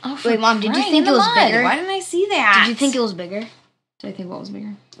 Oh, for Wait, Mom, did you crying think in it the was mud. bigger? Why didn't I see that? Did you think it was bigger? Did I think what was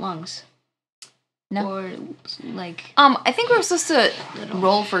bigger? Lungs. No. Or like I think we were supposed to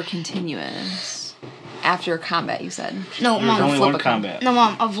roll for continuous after combat. You said no, There's Mom. only flip one a combat. No,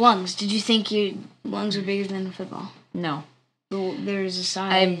 Mom. Of lungs. Did you think your lungs were bigger than football? no. Well, there's a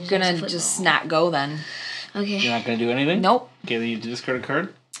size. I'm there's gonna a football. just not go then. Okay. You're not going to do anything? Nope. Okay, then you discard a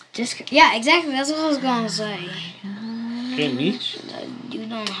card. Just yeah, exactly. That's what I was gonna say. Okay, me. You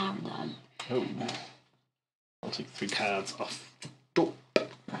don't have that. Oh. I'll take 3 cards off. Oh,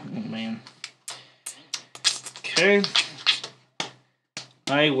 man. Okay.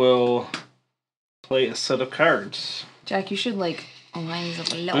 I will play a set of cards. Jack, you should like align these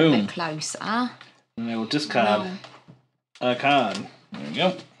up a little Boom. bit closer. And I will discard a card. There we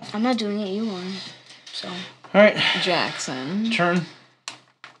go. I'm not doing it. You won. So Alright, Jackson, turn.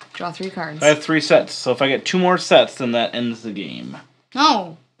 draw 3 cards. I have 3 sets, so if I get 2 more sets, then that ends the game.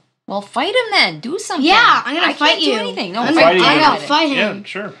 no. Well, fight him then. Do something. Yeah, I'm gonna fight you. I can't do anything. No, I'm fight gonna him. fight him. Yeah,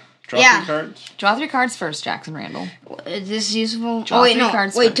 sure. Draw 3 cards. Draw 3 cards first, Jackson Randall. Is this useful? Draw 3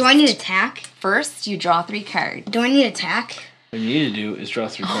 cards Wait, first. do I need attack? First, you draw 3 cards. Do I need attack? What you need to do is draw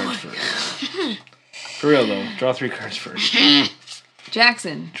 3 cards first. For real though, draw 3 cards first.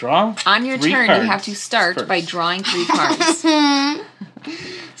 Jackson. Draw. On your 3 turn, cards you have to start first. by drawing 3 cards.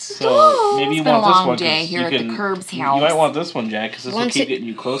 So maybe you It's been want a this long one. day 'cause here you at the can- Curbs You house. might want this one, Jack, because this will Once keep it- getting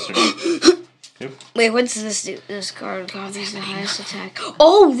you closer. Wait, what's this do? This card causes the highest attack.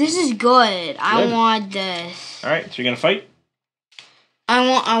 Oh, this is good. I Good. want this. All right, so you're gonna fight.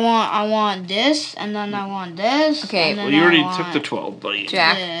 I want this, and then I want this. Okay, and then Well, you already I took want the 12, buddy.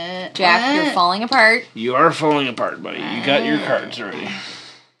 Jack, what? you're falling apart. You are falling apart, buddy. You got your cards already.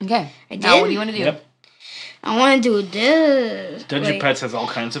 Okay. I Now, did? what do you want to do? Yep. I want to do this. Dungeon Wait. Pets has all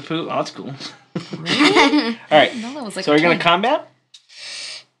kinds of poo. Oh, that's cool. Really? All right. No, that was like So a are you gonna kid. combat?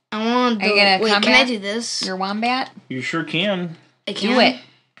 I want to Are do. you gonna Wait, can I combat do this? Your wombat? You sure can. I can. Do it.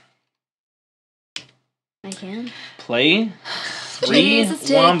 I can. Play 3 Jesus,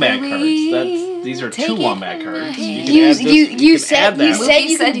 take wombat the cards. lead. These are Take 2 it wombat from cards. my You hand. can add this. you can said- add that. you said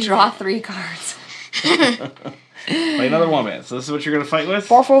you said could do draw that. 3 cards. Play another wombat. So this is what you're gonna fight with?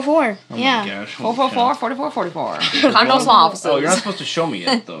 444. Oh Yeah. my gosh. 444, 44, 44. Condos offices. Oh, you're not supposed to show me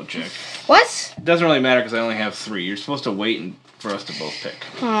it though, Jack. What? It doesn't really matter because I only have 3. You're supposed to wait for us to both pick.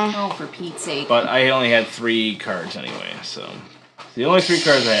 Oh, for Pete's sake. But I only had 3 cards anyway, so it's the only 3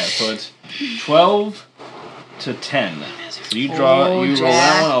 cards I have. So it's 12 to 10. So you draw, Oh, you roll Jack.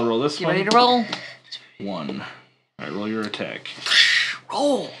 that one. I'll roll this You one. ready to roll? 1. All right, roll your attack.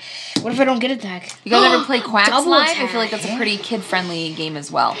 Roll. What if I don't get attack? You guys ever play Quacks Double Live? I attack. feel like that's a pretty kid-friendly game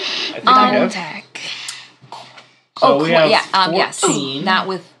as well. I think I have. Attack. So we have yeah, yes. 14 Not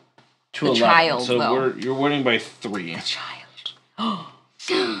with to the 11. child, So though. you're winning by 3. child.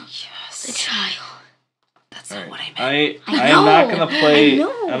 Yes. The child. That's All not right. what I meant. I am not know. gonna play. I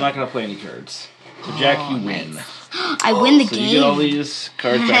know. I'm not gonna play any cards. So Jack, you win. I win the So you get all game. these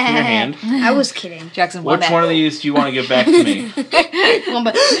cards back in your hand. I was kidding. Jackson, Which one of these do you want to give back to me?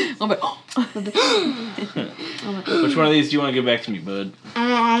 Which one of these do you want to give back to me, bud?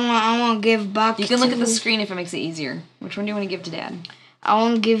 I want to give back. You can look at the to- screen if it makes it easier. Which one do you want to give to Dad? I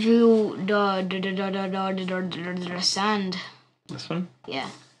want to give you the sand. This one. Yeah.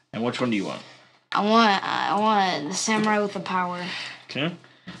 And which one do you want? I want the samurai with the power. Okay.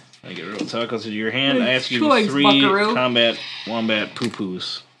 I get real tacos into your hand. I ask you Choice, 3 buckaroo. combat wombat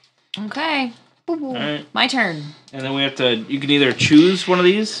poo-poos. Okay. Alright. My turn. And then we have to. You can either choose one of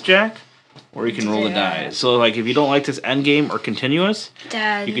these, Jack, or you can roll the die. So, like, if you don't like this end game or continuous,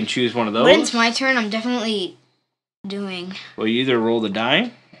 Dad. you can choose one of those. When it's my turn, I'm definitely doing. Well, you either roll the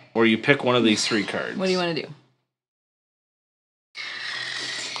die, or you pick one of these 3 cards. What do you want to do?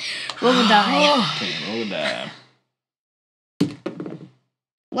 Roll the die. Okay, roll the die.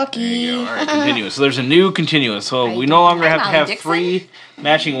 Lucky. There you go. All right, continuous. So there's a new continuous. So we no longer have to have 3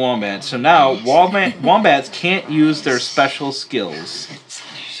 matching wombats. So now wombats can't use their special skills.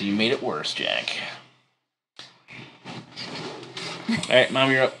 So you made it worse, Jack. All right,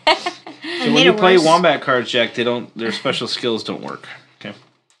 Mom, you're up. So when you play wombat cards, Jack, their special skills don't work. Okay.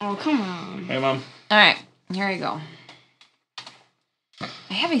 Oh, come on. Hey, Mom. All right. Here I go.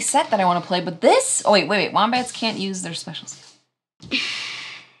 I have a set that I want to play, but this... Oh, wait. Wombats can't use their special skills.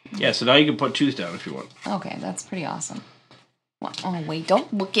 Yeah, so now you can put 2s down if you want. Okay, that's pretty awesome. Oh, wait.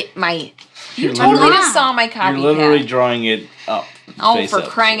 Don't look at my... You You're totally literally- just saw my copy. You're literally drawing it up. Oh, face for up,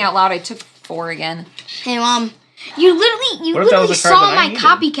 crying so. out loud, I took 4 again. Hey, Mom. You literally What if that was a card saw that I my needed?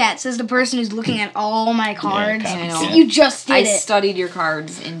 copycat, says the person who's looking at all my cards. copycat. I know. You just did I it. studied your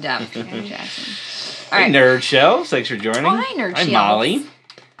cards in depth, Jackson. All Hey, right. Nerd Shelves. Thanks for joining. Oh, hi, Nerd I'm Shelves. Molly.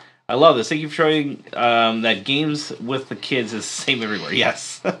 I love this. Thank you for showing that games with the kids is the same everywhere.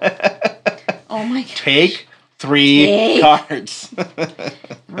 Yes. Oh, my God. Take 3 cards.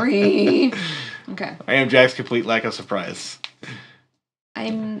 3. Okay. I am Jack's complete lack of surprise.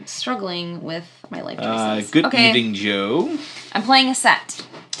 I'm struggling with my life choices. Good evening, Joe. I'm playing a set.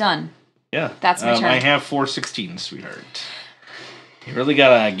 Done. Yeah. That's my turn. I have 416, sweetheart. You really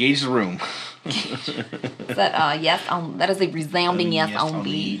gotta gauge the room. Is that, yes, that is a resounding yes, on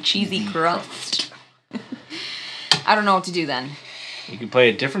the cheesy crust. I don't know what to do then. You can play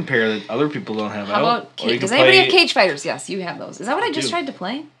a different pair that other people don't have How out. about, or you does can anybody play- have Cage Fighters? Yes, you have those. Is that what I just do. tried to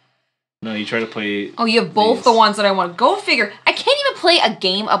play? No, you try to play... Oh, you have both these. the ones that I want. Go figure. I can't even play a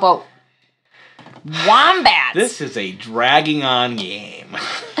game about wombats. This is a dragging on game.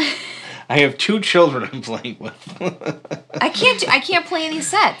 I have 2 children I'm playing with. I can't play any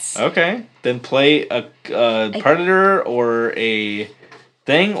sets. Okay, then play a predator or a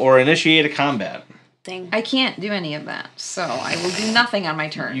Thing or initiate a combat. Thing. I can't do any of that, so I will do nothing on my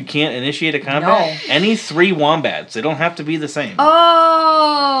turn. You can't initiate a combat? No. Any 3 wombats. They don't have to be the same.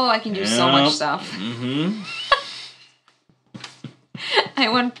 Oh, I can do so much stuff. Mm-hmm. I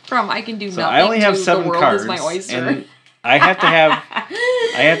went from I can do So nothing I only have to 7 the world cards. is my oyster. And I have to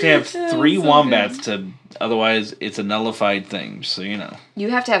have 3 so wombats to, otherwise it's a nullified thing, just so you know. You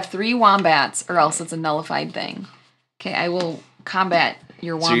have to have 3 wombats, or else it's a nullified thing. Okay, I will combat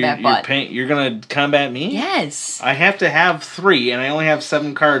your wombat butt. You're gonna combat me? Yes. I have to have 3, and I only have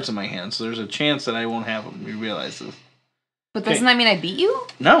 7 cards in my hand, so there's a chance that I won't have them. You realize this? But doesn't that mean I beat you?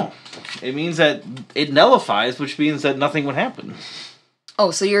 No. It means that it nullifies, which means that nothing would happen. Oh,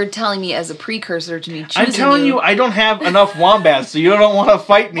 so you're telling me as a precursor to me choosing I'm telling you, I don't have enough wombats, so you don't want to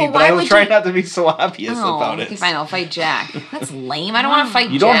fight me, Well, but I will would try you- not to be so obvious about it. Okay, fine, I'll fight Jack. That's lame. I don't want to fight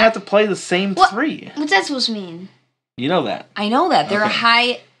You Jack. don't have to play the same 3. What's that supposed to mean? You know that. I know that. They're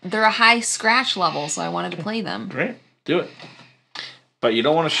Okay. a high scratch level, so I wanted to play them. Great. Do it. But you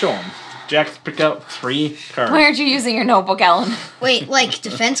don't want to show them. Jack's picked out 3 cards. Why aren't you using your notebook, Ellen? Wait, like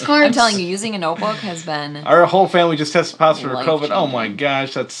defense cards? I'm telling you, using a notebook has been... Our whole family just tested positive for Life-changing. COVID. Oh my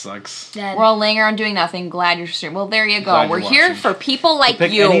gosh, that sucks. Dead. We're all laying around doing nothing. Glad you're straight. Well, there you go. Glad We're you're here watching. for people like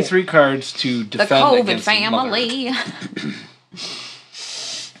Pick you. any 3 cards to The defend COVID against the mother. family.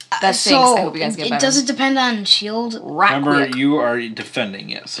 That stinks. I hope you guys get it better. doesn't depend on shield. Remember, quick. you are defending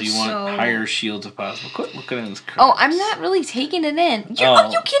it, so you want So- higher shields if possible. Quit looking at this card. Oh, I'm not really taking it in. Oh.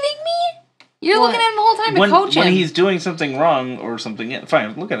 Are you kidding me? You're What? looking at him the whole time to When, coach him. when he's doing something wrong or something, yeah,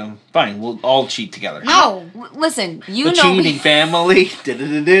 fine, look at him. Fine, we'll all cheat together. No. Listen, you The know cheating me. family.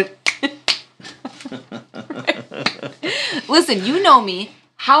 Da-da-da-da. Listen, you know me.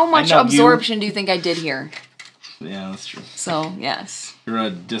 How much know you. absorption do you think I did here? Yeah, that's true. So, yes. You're a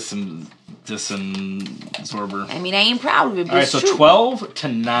disensorber. I mean, I ain't proud of it, but All right, it's so true. 12 to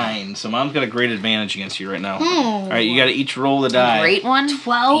 9. So Mom's got a great advantage against you right now. Oh. All right, you got to each roll the die. Great one.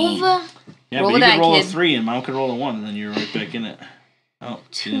 12. Yeah, Roll but the you die, could roll kid. a 3 and Mom could roll a 1, and then you're right back in it. Oh,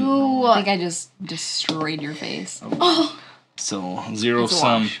 she didn't 2. roll. I think I just destroyed your face. Oh, So 0 It's a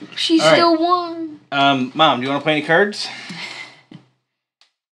sum. wash. she All right. still won. Mom, do you want to play any cards?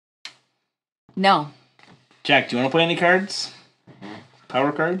 No. Jack, do you want to play any cards?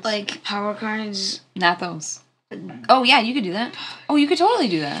 Power cards? Like power cards. Not those. Oh, yeah, you could do that. Oh, you could totally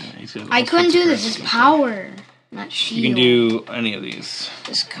do that. I couldn't do this. It's power, not shield. You can do any of these.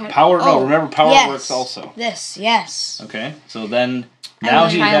 This card. Power, no, Oh, remember power yes. works also. This, yes. Okay, so then My now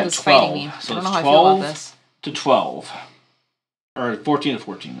he's child at is fighting me. 12. So I don't it's know how I feel about 12 this. to 12. Or 14 to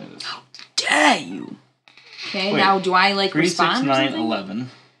 14, that is. Dare you? Okay, Wait. now do I like 3, 6, respond? 9, or something? 11.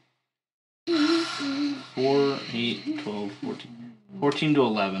 4, 8, 12, 14. 14 to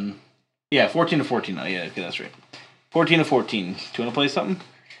 11. Yeah, 14 to 14 now. Yeah, okay, that's right. 14 to 14. Do you want to play something?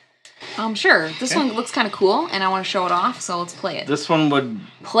 Sure. This Okay. one looks kind of cool, and I want to show it off, so let's play it. This one would...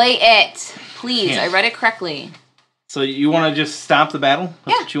 Play it, please. Can't. I read it correctly. So you want to just stop the battle?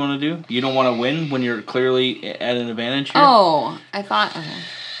 That's Yeah. what you want to do? You don't want to win when you're clearly at an advantage here? Oh, I thought.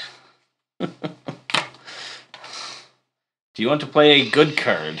 Okay. Do you want to play a good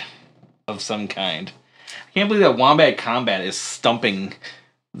card of some kind? I can't believe that Wombat Kombat is stumping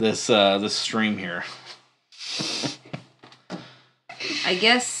this this stream here. I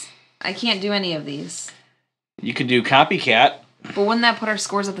guess I can't do any of these. You could do Copycat. But wouldn't that put our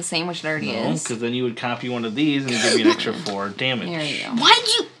scores at the same, which it already is? Because then you would copy one of these and give you an extra 4 damage. There you go.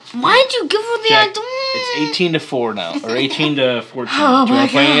 Why'd you give her the Jack, idea? it's 18 to 4 now, or 18 to 14. Oh do you want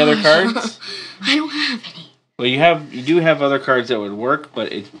to play any other cards? I don't have any. Well, you do have other cards that would work,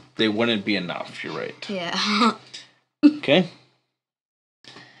 but they wouldn't be enough. You're right. Yeah. Okay.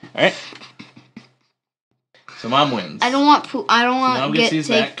 All right. So Mom wins. I don't want poo. I don't Mom want gets take these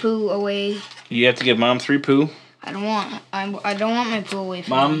back. poo away. You have to give Mom 3 poo. I don't want my poo away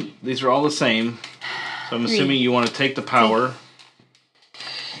from me. Mom, these are all the same. So I'm 3. assuming you want to take the power,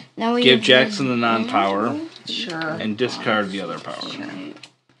 Now we give have Jackson the non-power, Sure. and discard the other power. Okay,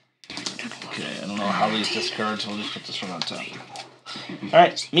 I don't know how these discards. We'll just put this one on top. All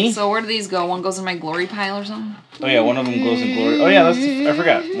right, me. So where do these go? One goes in my glory pile or something? Oh yeah, one of them goes in glory. Oh yeah, I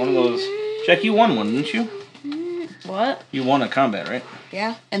forgot. One of those. Jack, you won one, didn't you? What? You won a combat, right?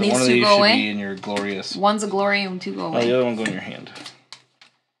 Yeah. And So these one of two these go should away? be in your glorious. One's a glory and 2 go Oh, away. the other one go in your hand.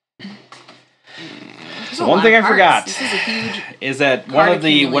 There's So a one lot thing of I cards. forgot This is a huge... is that one Card of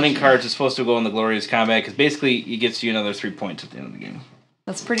the winning accumulation. cards is supposed to go in the glorious combat because basically it gets you another 3 points at the end of the game.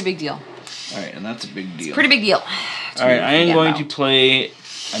 That's a pretty big deal. All right, and that's a big deal. Pretty big deal. All right, I am going to play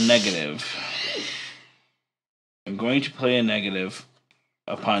a negative. I'm going to play a negative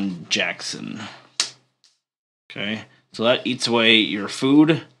upon Jackson. Okay, So that eats away your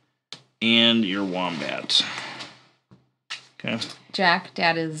food and your wombat. Okay. Jack,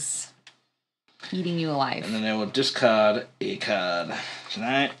 Dad is eating you alive. And then I will discard a card.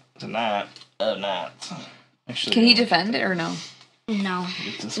 Tonight. Actually, Can he defend it or no? No.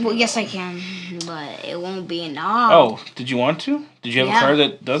 Well, yes, I can, but it won't be enough. Oh, did you want to? Did you have a card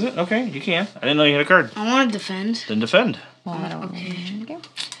that does it? Okay, you can. I didn't know you had a card. I want to defend. Then defend. Well, I don't Okay. know. Okay.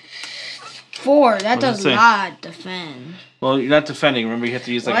 4. That does not defend. Well, you're not defending. Remember, you have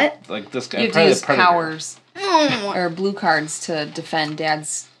to use like this guy. You have to use Predator. powers or blue cards to defend.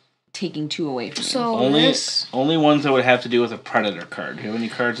 Dad's taking 2 away from you. So Only ones that would have to do with a predator card. Do you have any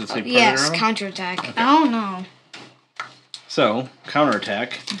cards that say predator? Yes, on them? counterattack. Okay. I don't know. So,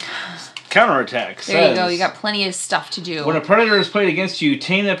 counterattack. Counterattack There you says, go. You got plenty of stuff to do. when a predator is played against you,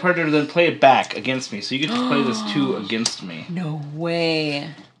 tame that predator, then play it back against me. So you get to play this 2 against me. No way.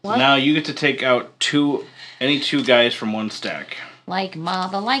 So now you get to take out any 2 guys from 1 stack. Like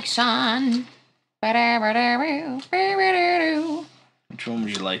mother, like son. Which one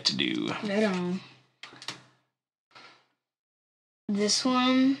would you like to do? I don't know. This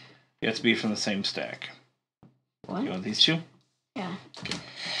one. You have to be from the same stack. What? You want these 2? Yeah.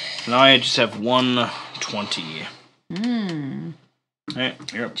 So now I just have 120.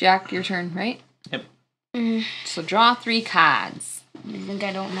 Alright, you're up. Jack, your turn, right? Yep. So draw 3 cards. You think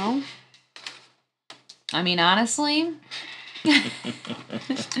I don't know? I mean, honestly.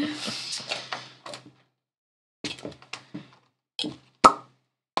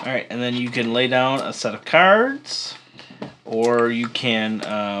 Alright, and then you can lay down a set of cards, or you can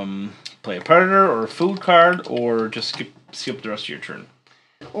play a predator or a food card, or just skip the rest of your turn.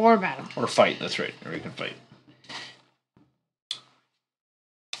 Or battle. Or fight, that's right. Or you can fight.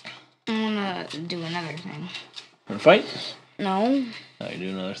 I'm gonna do another thing. Want to fight? No. Now you do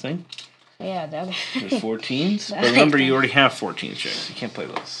another thing. Yeah, the other. There's 14s. But remember, you already have 14s, Jack, so you can't play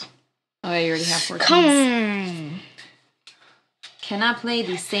those. Oh, you already have 14. Come on. Cannot play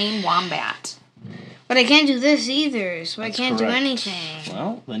the same wombat. But I can't do this either, so That's I can't correct. do anything.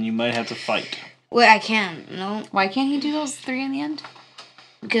 Well, then you might have to fight. Wait, I can. No. Why can't he do those 3 in the end?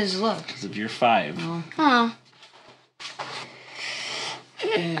 Because look. Because if you're 5. Oh. Huh.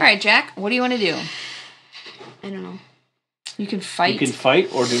 All right, Jack, what do you want to do? I don't know. You can fight. You can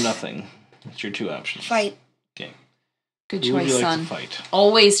fight or do nothing. That's your 2 options. Fight. Okay. Good Who would choice, you like son. to fight?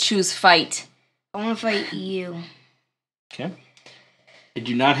 Always choose fight. I want to fight you. Okay. I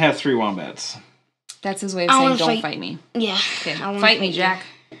do not have 3 wombats. That's his way of I saying wanna don't fight- fight me. Yeah. Okay, I wanna fight me, you. Jack.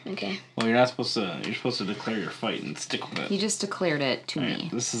 Okay. Well, you're not supposed to. You're supposed to declare your fight and stick with it. He just declared it to All me.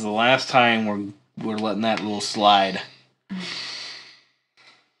 right, this is the last time we're letting that little slide.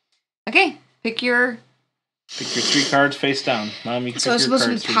 Okay, pick your. Pick your 3 cards face down. Mom, you can So pick it's your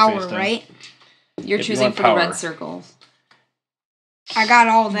supposed to be cards power, face down. right? You're If you choosing want for the power. red circles. I got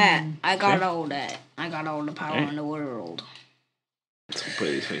all that. I got Okay. all that. I got all the power Okay. in the world. So we'll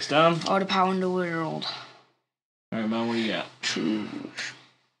play these face down. All the power in the world. All right, Mom, what do you got? Choose.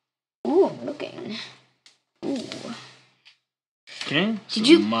 Ooh, I'm looking. Ooh. Okay. Did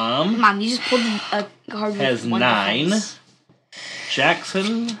you- Mom Mom, you just pulled a card with has one 9. defense.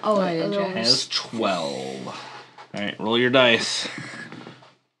 Jackson Oh, Oh, yeah, Jack. has 12. All right, roll your dice.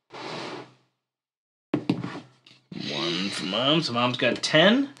 1 for Mom. So Mom's got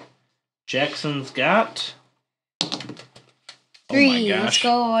 10. Jackson's got. Oh 3. my gosh. Let's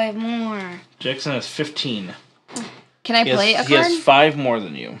go. I have more. Jackson has 15. Can I play a He has card? 5 more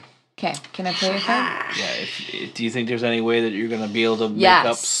than you. Okay, can I play a card? Yeah. Do you think there's any way that you're gonna be able to make Yes.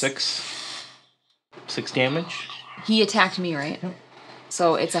 up 6 damage? He attacked me, right?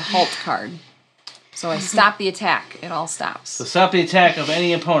 So it's a halt card. So I stop the attack. It all stops. So stop the attack of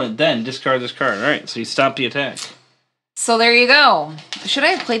any opponent, then discard this card. All right. So you stop the attack. So there you go. Should I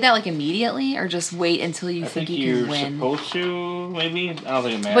have played that like immediately or just wait until you I think think you you're can win? supposed to. Maybe I don't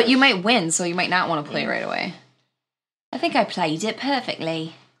think it matters. But you might win, so you might not want to play right away. I think I played it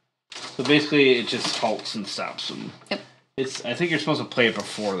perfectly. So basically, it just halts and stops them. Yep. I think you're supposed to play it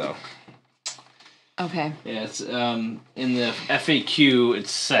before though. Okay. Yeah, it's in the FAQ. It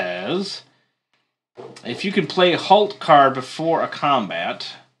says if you can play a halt card before a combat,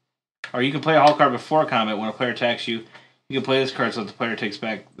 or you can play a halt card before a combat when a player attacks you. You can play this card so that the player takes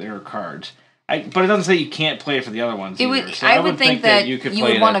back their cards. But it doesn't say you can't play it for the other ones It either. would. So I would think that you you could play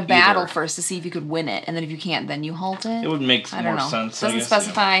would it want at to battle either. first to see if you could win it, and then if you can't, then you halt it. It would make I don't more know. sense. I Doesn't guess,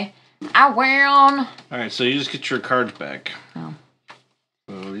 specify. I win. All right, so you just get your cards back. Oh.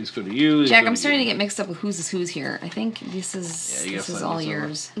 So these go to you. Jack, I'm starting to get mixed up with who's here. I think this is you this gotta is slide all this over.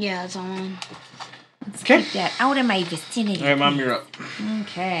 yours. Yeah, it's on. Let's Okay. keep that out of my vicinity. All right, Mom, you're up.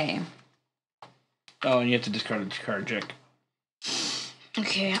 Okay. Oh, and you have to discard a card, Jack.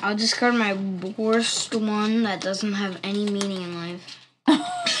 Okay, I'll discard my worst one that doesn't have any meaning in life.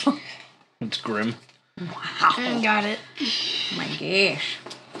 It's Grim. Wow. Got it. Oh my gosh.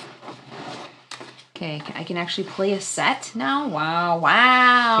 Okay, I can actually play a set now? Wow,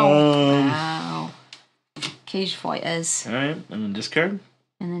 wow. Cage fighters. Alright, and then discard.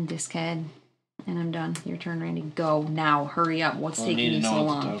 And then discard. And I'm done. Your turn, Randy. Go now. Hurry up. What's taking you so I need to know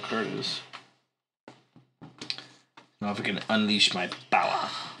long? what the top card is. Now if I can unleash my power.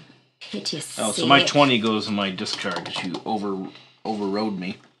 Hit you. Oh, so my 20 goes in my discard because you overrode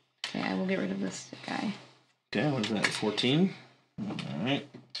me. Okay, I will get rid of this guy. Okay, what is that? 14? Alright.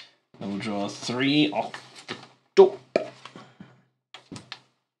 I will draw 3 off the door.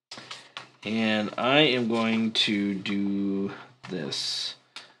 And I am going to do this.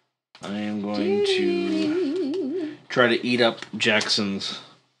 I am going to try to eat up Jackson's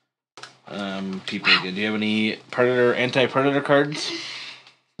people again. Do you have any predator, anti-predator cards?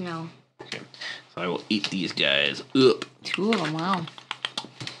 No. Okay. So I will eat these guys up. 2 of them, wow.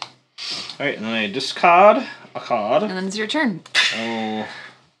 Alright, and then I discard a card. And then it's your turn. Oh.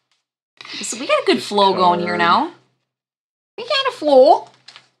 So we got a good flow going here now. We got a flow.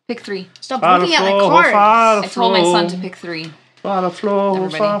 Pick 3. Stop looking at my cards. I told my son to pick 3. Everybody.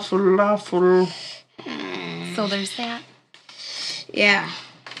 So there's that. Yeah.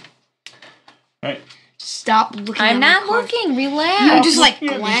 Alright. Stop looking at I'm my not cards. looking. Relax. You're just like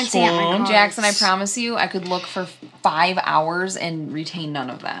Yeah, glancing at my Swan. cards. Jackson, I promise you, I could look for 5 hours and retain none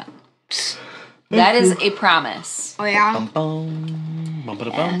of that. That is a promise. Oh, yeah?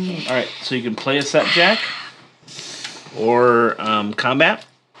 Alright, so you can play a set, Jack, or combat,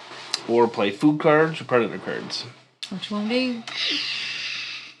 or play food cards or predator cards. Which one do you?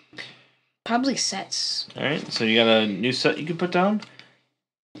 Probably sets. Alright, so you got a new set you can put down?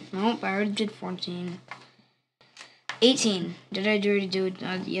 Nope, I already did 14. 18. Did I already do it?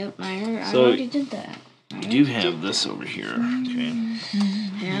 Yep, I already did that. You do have this over here, okay?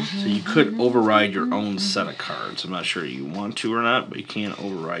 Yeah. So you could override your own set of cards. I'm not sure you want to or not, but you can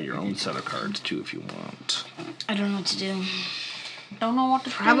override your own set of cards too if you want. I don't know what to do. Don't know what to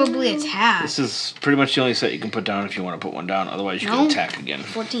Probably attack. This is pretty much the only set you can put down if you want to put one down. Otherwise, you No. can attack again.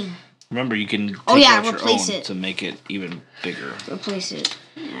 14. Remember, you can take out your replace own it. to make it even bigger. Replace it.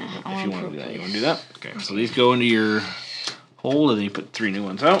 Yeah, If you want to do that, you want to do that? Okay, so these go into your hole, and then you put 3 new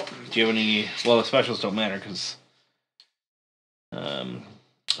ones out. Do you have any? Well, the specials don't matter because of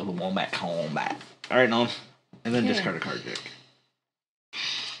the Wombat Kombat. All right, Nolan, and then discard a card, Dick.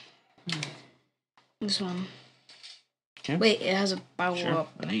 This one. Okay. Wait, it has a power Sure.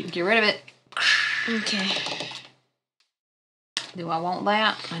 up. An 8. Get rid of it. Okay. Do I want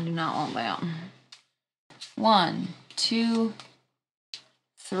that? I do not want that. 1, 2,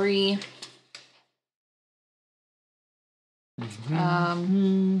 3.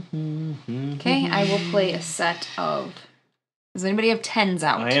 Okay, I will play a set of. Does anybody have 10s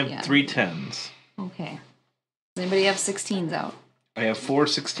out? I have yet? 3 10s. Okay. Does anybody have 16s out? I have 4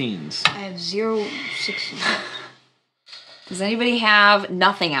 16s. I have 0, 16. Does anybody have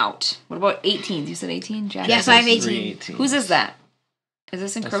nothing out? What about 18s? You said 18, Jack? Yes, I have 18. 3 18s. Whose is that? Is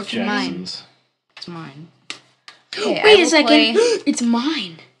this That's encroaching? Jackson's. It's mine. Okay, Wait I a will second. play It's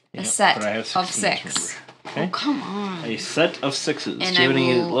mine. a set but I have of 16s, 6. Okay. Oh, come on. A set of 6s. And Do you have I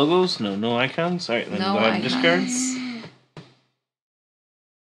any will- logos? No icons? Alright, then No go ahead and discard. icons.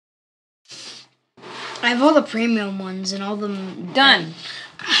 I have all the premium ones and all them. Done.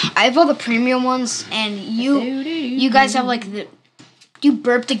 I have all the premium ones, and you guys have like the. You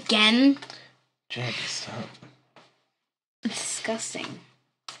burped again. Jack, stop. It's disgusting.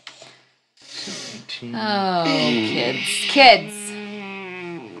 18. Oh, kids.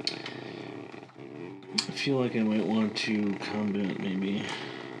 I feel like I might want to combat, maybe.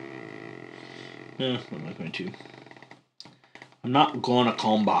 No, I'm not going to. I'm not going to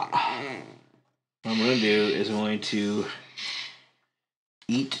combat. What I'm going to do is I'm going to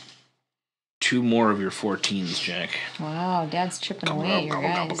eat 2 more of your 14s, Jack. Wow, Dad's chipping away at your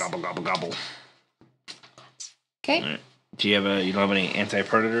guys. Gobble. Okay. Alright. You don't have any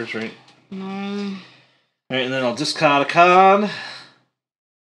anti-predators, right? No. Alright, and then I'll discard a card.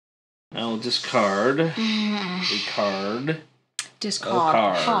 I'll discard a card.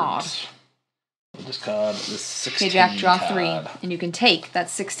 Discard. Cards. I'll discard this 16 Okay, Jack, draw card. 3. And you can take that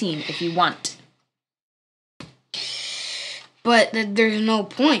 16 if you want. But there's no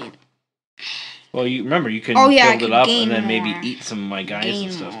point. Well, you remember you can I build could it up gain and then maybe more. eat some of my guys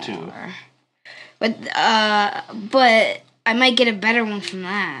and stuff too. more. But I might get a better one from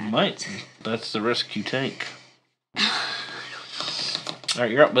that. You might. That's the risk you take. Alright,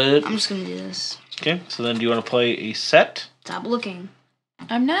 you're up, bud. I'm just gonna do this. Okay, so then do you want to play a set? Stop looking.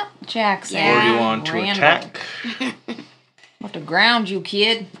 I'm not Jackson. Yeah. Or do you want to Randall. attack? I'm about to ground you,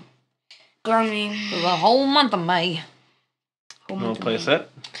 kid. Ground me. For the whole month of May. You want to play a set?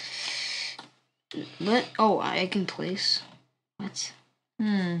 What? Oh, I can place. What?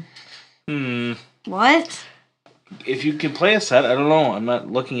 What? If you can play a set, I don't know. I'm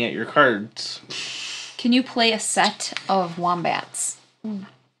not looking at your cards. Can you play a set of wombats?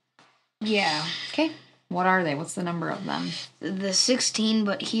 Yeah. Okay. What are they? What's the number of them? The 16,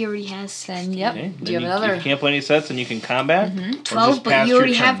 but he already has 16. Then, yep. Okay. Do you have another? If you can't play any sets, then you can combat. Mm-hmm. or 12, just but pass you your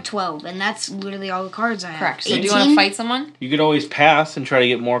already turn. have 12, and that's literally all the cards I have. Correct. So do 18? you want to fight someone? You could always pass and try to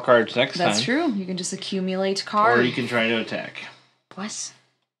get more cards next time. That's true. You can just accumulate cards. Or you can try to attack. What?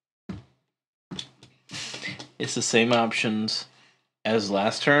 It's the same options as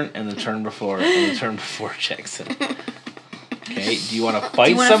last turn and the turn before and the turn before Jackson. Okay, do you want to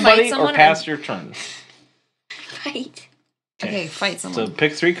fight somebody or pass your turn? Fight. Okay, fight someone. So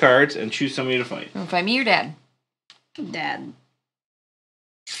pick 3 cards and choose somebody to fight. You want to fight me or Dad? Dad.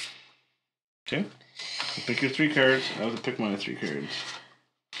 Okay. So pick your 3 cards. I have to pick my 3 cards.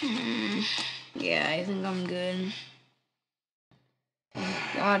 Yeah, I think I'm good.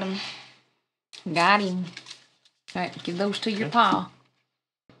 Got him. Got him. Alright, give those to your paw.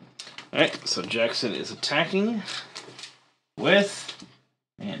 Alright, so Jackson is attacking with,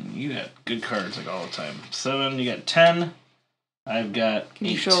 and you got good cards like all the time. 7, you got 10. I've got Can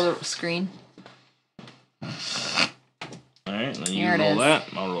 8. you show the screen? Alright, then you There it roll is. that.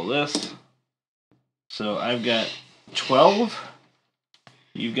 I'll roll this. So I've got 12.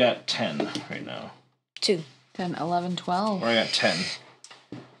 You've got 10 right now. 2. 10, 11, 12. Or I got 10.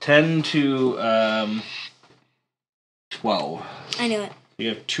 10 to 12. I knew it. You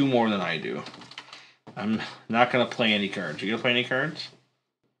have 2 more than I do. I'm not going to play any cards. You going to play any cards?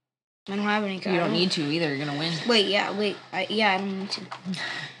 I don't have any cards. You don't need to either. You're going to win. Wait, yeah, wait. I don't need to.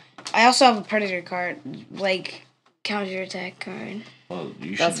 I also have a predator card, like counterattack card. Well,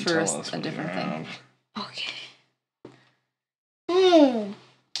 you That's shouldn't for tell us a what different you thing. have. Okay. Oh.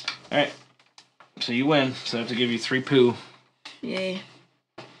 Alright. So you win. So I have to give you 3 poo. Yay.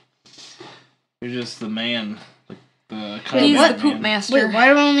 You're just the man. The He's combat the poop man. master. Wait, why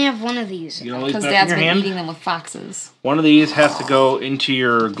do I only have one of these? You got all these Because back Dad's in been your hand? eating them with foxes. One of these has to go into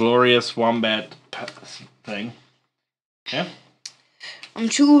your glorious wombat thing. Yeah? I'm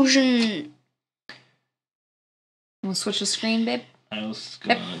choosing. We'll switch the screen, babe. I was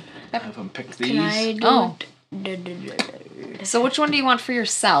going to have him pick these. Can I do Oh. it? So which one do you want for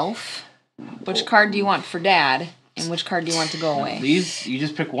yourself? Which card do you want for Dad? And which card do you want to go away? These, you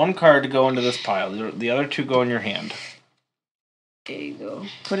just pick one card to go into this pile. The other 2 go in your hand. There you go.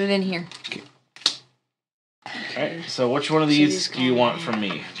 Put it in here. Alright, so which one of these do you want from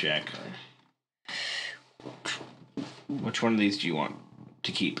me, Jack? Which one of these do you want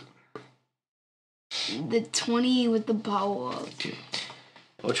to keep? The 20 with the power up.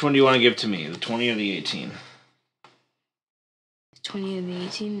 Which one do you want to give to me? The 20 or the 18? 20 and the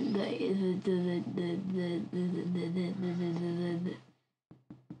 18.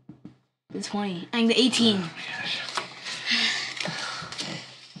 The 20. I think the 18.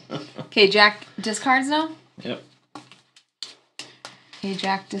 Okay, Jack discards now? Yep. Okay,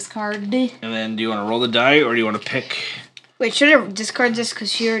 Jack discard. And then do you want to roll the die or do you want to pick? Wait, should I discard this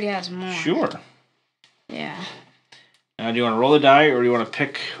because she already has more? Sure. Yeah. Now do you want to roll the die or do you want to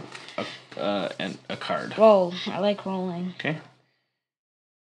pick a card? Roll. I like rolling. Okay.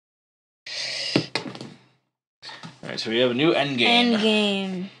 Alright, so we have a new end game. End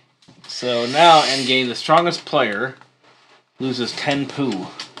game. So now, end game, the strongest player loses 10 poo.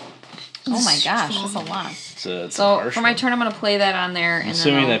 Oh my gosh, that's a lot. It's a So harsh for my one. turn, I'm going to play that on there. And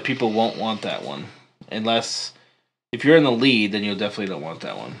Assuming then that people won't want that one. Unless, if you're in the lead, then you'll definitely don't want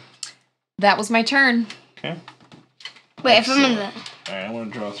that one. that was my turn. Okay. Wait, if I'm in the. Alright, I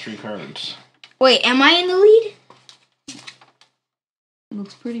want to draw 3 cards. Wait, am I in the lead?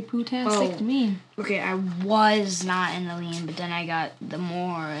 Looks pretty poo-tastic to me. Okay, I was not in the lead, but then I got the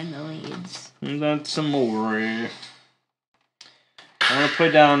more in the leads. And that's some more. I'm going to play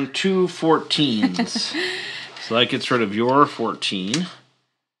down 2 14s. So that gets rid of your 14.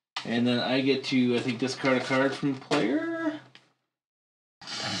 And then I get to, I think, discard a card from the player.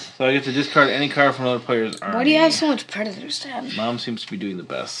 So I get to discard any card from another player's army. Why do you have so much predator stab? Mom seems to be doing the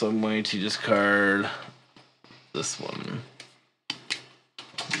best, so I'm going to discard this one.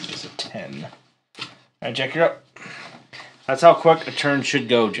 Which is a 10. Alright, Jack, you're up. That's how quick a turn should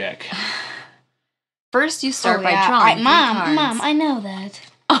go, Jack. First, you start by drawing three cards. Mom, I know that.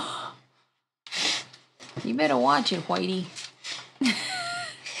 You better watch it, Whitey.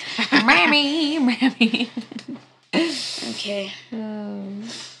 Mammy. Okay.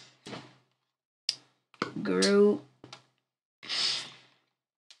 Groot.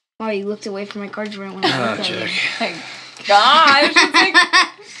 Oh, you looked away from my cards when I went. Oh, Jack. Gosh, it's like,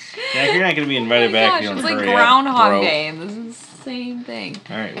 Jack, you're not going to be invited back. gosh, You don't it's like hurry up, Groundhog bro. Day, and this is the same thing.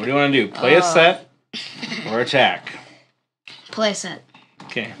 All right, what do you want to do? Play a set or attack? Play a set.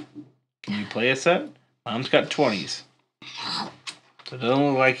 Okay. Can you play a set? Mom's got 20s. So it doesn't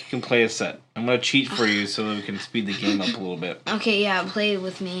look like you can play a set. I'm going to cheat for you so that we can speed the game up a little bit. Okay, yeah, play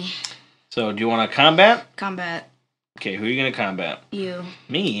with me. So, do you want to combat? Combat. Okay, who are you going to combat? You.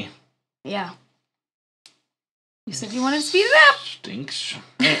 Me? Yeah. You said you wanted to speed it up. Stinks.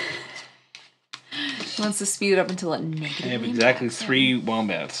 He wants to speed it up until it negatively I have exactly impacts him. 3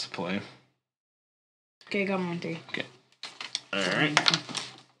 wombats to play. Okay, got one 3. Okay. Alright.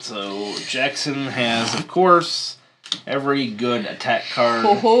 So, Jackson has, of course, every good attack card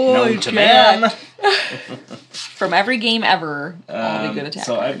known to man. From every game ever, all the good attack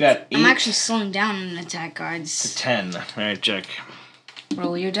So, cards. I've got 8 I'm actually slowing down on attack to cards. 10. Alright, Jack.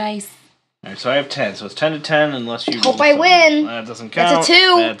 Roll your dice. Alright, so I have 10. So, it's 10 to 10 unless you... Hope roll I something. win. That doesn't count. That's a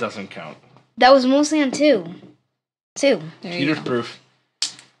 2. That doesn't count. That was mostly on 2. 2. There you Peter's go. proof.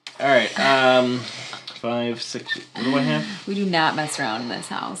 Alright, 5, 6... What do I have? We do not mess around in this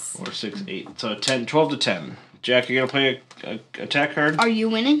house. 4, 6, 8. So, 12 to 10. Jack, you gonna play a attack card? Are you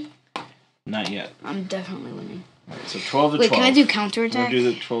winning? Not yet. I'm definitely winning. Alright, so 12 to 12. Wait, can I do I'm counterattack? gonna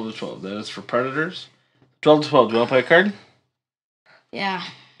do the 12 to 12. That is for predators. 12 to 12. Do you want to play a card? Yeah.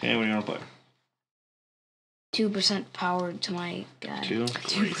 Okay, what do you want to play? 2% power to my guy. 2.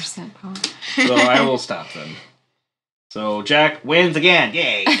 2% power. So I will stop then. So Jack wins again.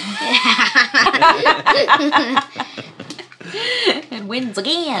 Yay! And wins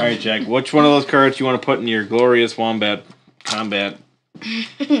again. Alright, Jack. Which one of those cards do you want to put in your glorious Wombat Kombat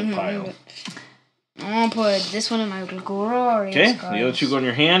pile? I want to put this one in my glorious Okay, cards. the other 2 go in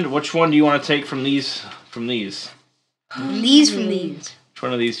your hand. Which one do you want to take from these? These from these. Which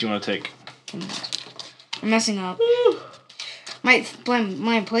one of these do you want to take? I'm messing up.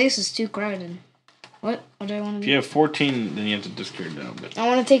 My place is too crowded. What? What do I want to If do? you have 14, then you have to discard down. But I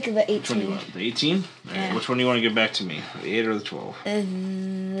want to take the which one do you 18. want? The 18? Alright, Yeah. which one do you want to give back to me? The 8 or the 12?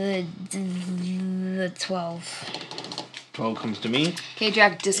 The 12. 12 comes to me. Okay,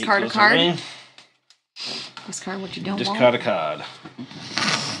 Jack, 8 discard a goes to card. me. Discard what you don't Discard want. a card.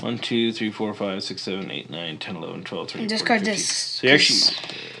 1, 2, 3, 4, 5, 6, 7, 8, 9, 10, 11, 12, 13, 14, Discard 15. this. So you actually,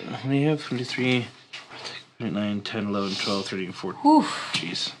 we have 23, 9, 10, 11, 12, 13, 14. Whew.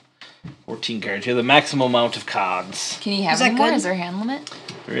 Jeez. 14 cards. You have the maximum amount of cards. Can you have Is any that more? good? Is there a hand limit?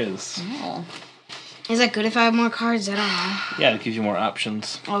 There is. Oh. Is that good if I have more cards? I don't know. Yeah, it gives you more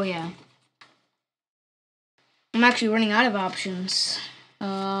options. Oh, yeah. I'm actually running out of options.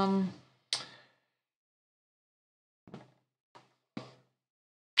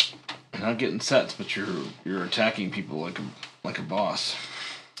 You're not getting sets, but you're attacking people like a boss.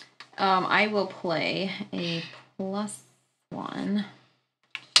 I will play a +1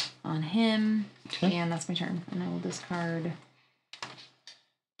 on him. Okay. And that's my turn. And I will discard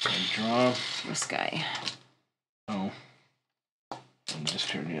And draw. this guy. Oh. I'm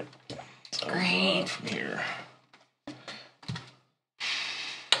discarding it. So I'll Great. draw from here.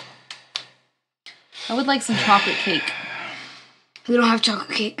 I would like some chocolate cake. We don't have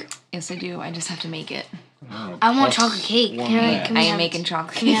chocolate cake. Yes, I do. I just have to make it. Oh, I want plus chocolate cake. one Can I- back. can we I am have making it?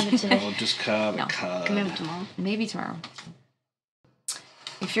 chocolate Can we cake. have it today? I'll discard No. a card. Can we have it tomorrow? Maybe tomorrow.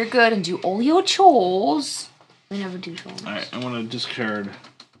 If you're good and do all your chores. We never do chores. Alright, I want to discard.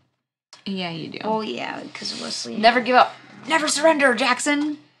 Yeah, you do. Oh, yeah, because Wesley. Never give up. Never surrender,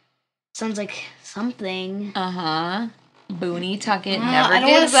 Jackson. Sounds like something. Uh-huh. Booney Tucket Ah, never I don't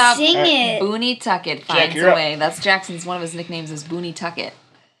want gives to up. sing it. Booney Tucket finds you're a up. way. That's Jackson's, one of his nicknames is Booney Tucket.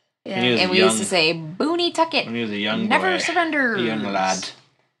 Yeah. He is And we young, used to say, Booney Tucket. when he was a young Never boy, surrenders. a young lad.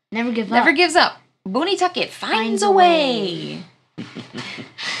 Never give Never up. gives up. Booney Tucket finds a way.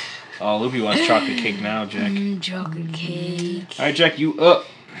 Oh, Loopy wants chocolate cake now, Jack. Chocolate cake. Alright, Jack, you up.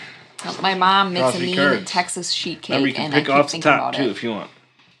 My mom makes Draw a 3 mean cards. Texas sheet cake, Remember, you can and pick I keep off the thinking top, about too, it. if you want.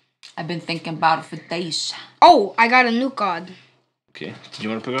 I've been thinking about it for days. Oh, I got a new card. Okay. Did you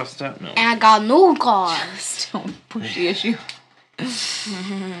want to pick off the top? No. And I got a new card. Don't push the issue.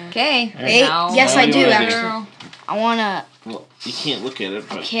 Okay. Hey, now- yes, Now I you do, wanna actually. I want to... Well, you can't look at it,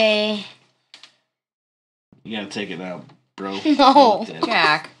 but Okay. you gotta take it out, bro. No. Look at it.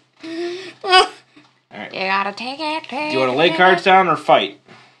 Jack. Alright. You gotta take it. Do you want to lay cards down or fight?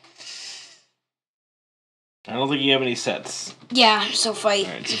 I don't think you have any sets. Yeah, so fight.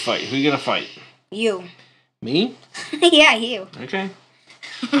 Alright, so fight. Who you gonna fight? You. Me? Yeah, you. Okay.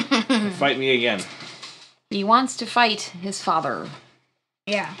 Fight me again. He wants to fight his father.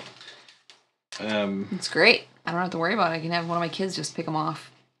 Yeah. It's great. I don't have to worry about it. I can have one of my kids just pick them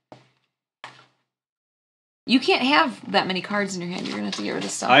off. You can't have that many cards in your hand. You're going to have to get rid of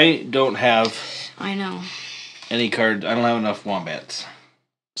stuff. I don't have I know. any card. I don't have enough wombats.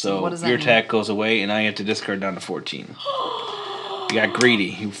 So what does that your mean? attack goes away, and I have to discard down to 14. You got greedy.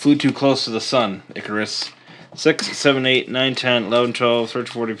 You flew too close to the sun, Icarus. 6, 7, 8, 9, 10, 11, 12,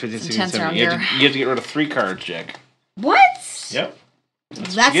 13, 14, 15, 16, 17. You have to get rid of 3 cards, Jack. What? Yep.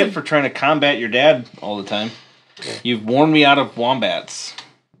 That's That's what you get for trying to combat your dad all the time. You've worn me out of wombats.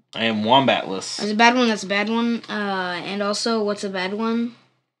 I am wombatless. That's a bad one. That's a bad one. And also, what's a bad one?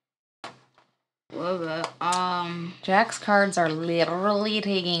 Jack's cards are literally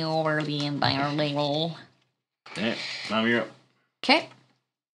taking over the entire table. Alright, Mom, you're up. Okay.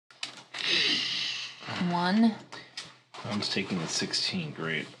 1. Mom's taking the 16.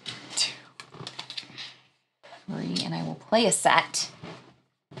 Great. 2. 3. And I will play a set.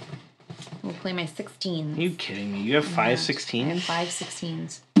 We'll play my 16. Are you kidding me? You have 5 16s? I have 5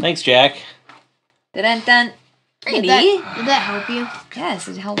 16s. Thanks, Jack. Dun-dun-dun. Randy. Did that help you? Yes,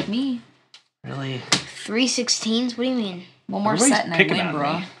 it helped me. Really? 3 16s? What do you mean? One more Everybody's set and I picking win, on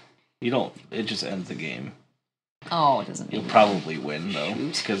bro. me. You don't. It just ends the game. Oh, it doesn't You'll mean probably win, though.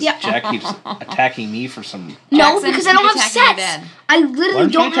 Because Yeah. Jack keeps attacking me for some... No, Jackson, because I don't keep have attacking your sets. dad. I Why literally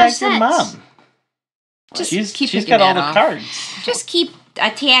don't you don't have attack your sets. mom? Just She's keep got picking all Dad the off. cards. Just keep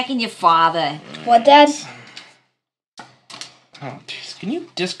attacking your father. What, Dad? Oh, jeez. Can you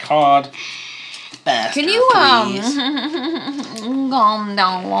discard? Bastard, Can you, please? calm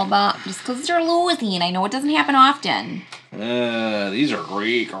down a little bit? Just because you're losing. I know it doesn't happen often. These are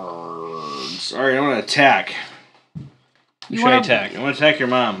great cards. Alright, I'm gonna attack. Who should I attack? I'm gonna attack your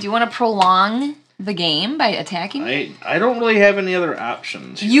mom. Do you want to prolong the game by attacking me? I don't really have any other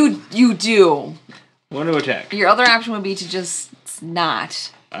options. Here. You do. I want to attack. Your other option would be to just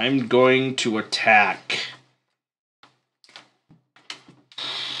not. I'm going to attack.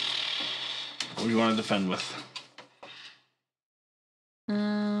 What do you want to defend with?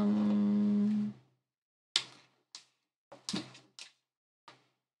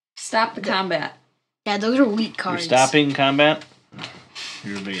 Stop the combat. Yeah, those are weak cards. You're stopping combat?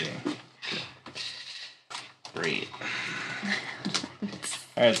 You're evading. Great.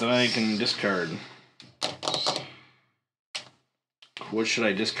 Alright, then I can discard. What should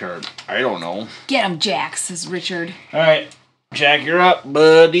I discard? I don't know. Get him, Jack, says Richard. Alright, Jack, you're up,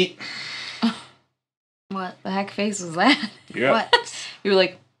 buddy. What the heck face was that? You're up. What? You were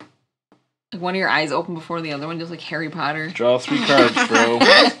like one of your eyes open before the other one, just like Harry Potter. Draw 3 cards, bro.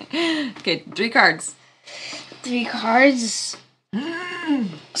 Okay, 3 cards. 3 cards?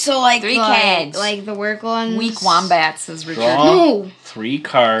 So, like, 3 cards. Like the work ones? Weak wombats, says Richard. Draw No. 3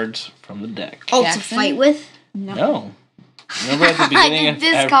 cards from the deck. Oh, Jackson? to fight with? No. Remember at the beginning of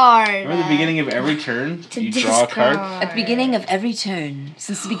discard. remember the beginning of every turn? To You draw a card? At the beginning of every turn,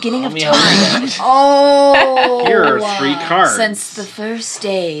 since the beginning of Let me time, help you out. Oh. Here are 3 cards. since the first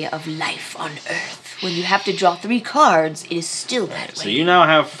day of life on Earth, when you have to draw 3 cards, it is still that So way. you now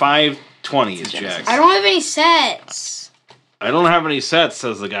have 5 20s, Jack. I don't have any sets. I don't have any sets,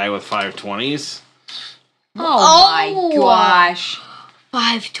 says the guy with 5 20s. Oh my gosh.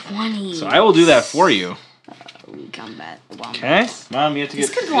 520. So I will do that for you. Combat. Okay? Mom, you have to get...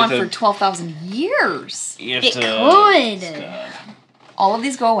 This could go on for 12,000 years. You have It to... could. All of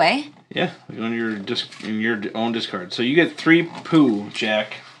these go away? Yeah, in your own discard. So you get 3 poo,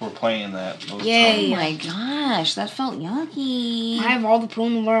 Jack, for playing that. Yay. Oh my gosh, that felt yucky. I have all the poo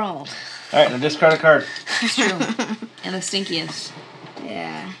in the world. Alright, now discard a card. It's true. And the stinkiest.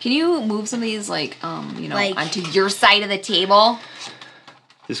 Yeah. Can you move some of these, like, Like- onto your side of the table?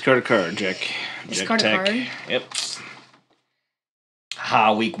 Discard a card, Jack. Discard a Jack card? Tech. Yep.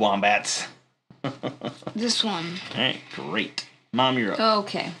 Ha, weak wombats. This one. Alright, great. Mom, you're up.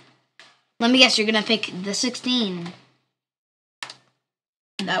 Okay. Let me guess, you're gonna pick the 16.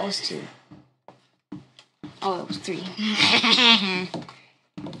 That was 2. Oh, it was 3.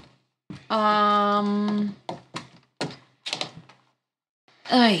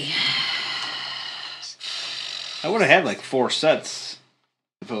 Ay. I would have had like 4 sets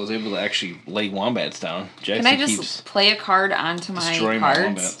if I was able to actually lay wombats down. Jackson Can I just keeps play a card onto my destroying my cards?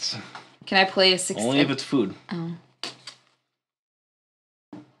 wombats. Can I play a 16? Only if it's food. Oh.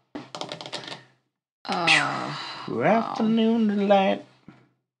 Afternoon delight.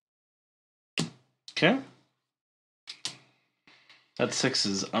 Okay. That 6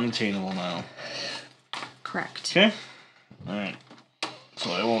 is unattainable now. Correct. Okay. Alright.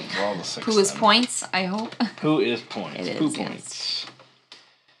 So I won't draw the 6. Pooh is then. points, I hope. Pooh is points. It is, Pooh yes. points.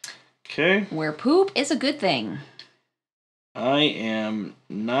 Okay. Where poop is a good thing. I am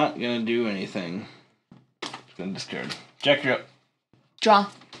not going to do anything. Just going to discard. Jack, you're up. Draw.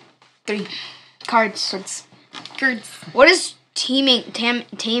 3. Cards. What does taming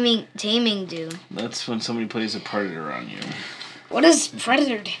do? That's when somebody plays a predator on you. What does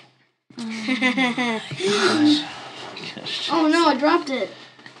predator do? Gosh. Oh no, I dropped it.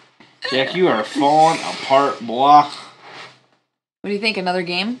 Jack, you are falling apart, blah. What do you think? Another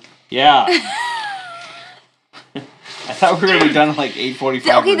game? Yeah. I thought we were going to be done at like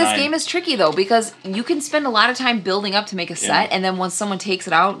 8:45. Okay, this game is tricky though because you can spend a lot of time building up to make a set, and then once someone takes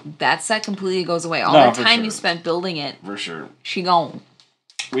it out, that set completely goes away. All that time you spent building it, for sure, she gone.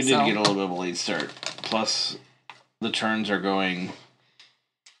 We did get a little bit of a late start. Plus, the turns are going.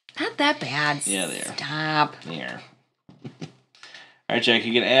 Not that bad. Yeah, they are. Stop. They are. All right, Jack.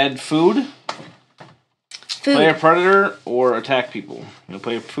 You can add food. Food. Play a predator or attack people. You want to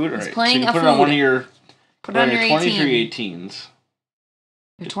play a food? All right. Playing so you a can put it on one of food. your. Put it on your 20s 18. or 18s.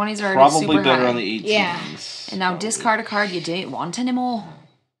 Your 20s are Probably super better high. on the 18s. Yeah. And now discard a card you didn't want anymore.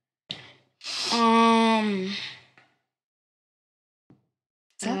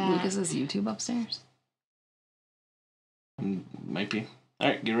 Is that Lucas's YouTube upstairs? Might be. All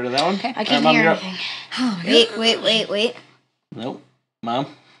right, get rid of that one. Okay. I can't Mom, hear you're up. anything. Wait. Nope. Mom?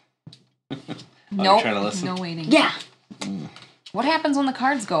 Nope. Trying to listen? No waiting. Yeah. What happens when the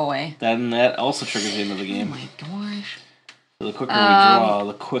cards go away? Then that also triggers the end of the Oh game. my gosh. So the quicker we draw,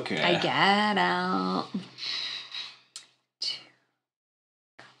 the quicker. I get out.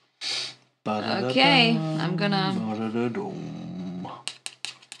 Okay, I'm gonna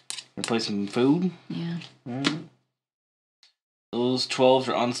play some food. Yeah. Those 12s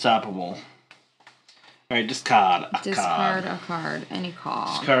are unstoppable. Alright, discard a Discard card. a card. Any card.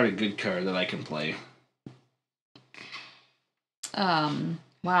 Discard a good card that I can play.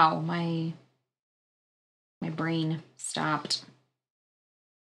 Wow, my brain stopped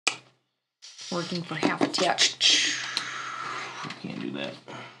working for half a tick. Can't do that.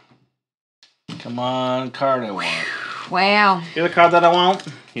 Come on, card I want. Wow. You're the card that I want.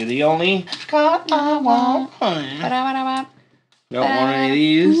 You're the only card I want. Honey. Ba-da-ba-da-ba. Don't want any of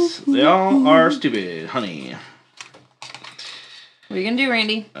these. They all are stupid, honey. What are you gonna do,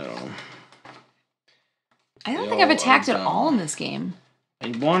 Randy? I don't know. I don't They think I've all attacked are at all dumb. in this game. I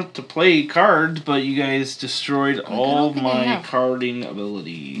want to play cards, but you guys destroyed all of think I my have. carding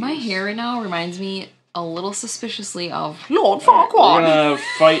abilities. My hair right now reminds me a little suspiciously of Lord We're Farquaad. gonna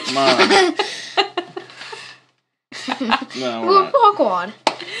fight Mom. No, we're not. Farquaad.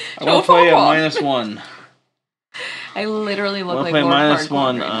 I want to play a -1. I literally I look want like to play Lord -1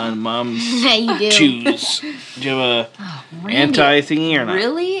 Farquaad right on Mom's Yeah, you do. choose. Do you have a now. Randy, anti-thingy or not?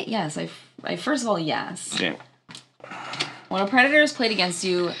 Really? Yes. I first of all, yes. Okay. When a predator is played against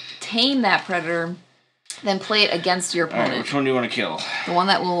you, tame that predator, then play it against your Alright, opponent. which one do you want to kill? The one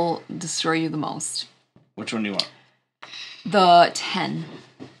that will destroy you the most. Which one do you want? The 10.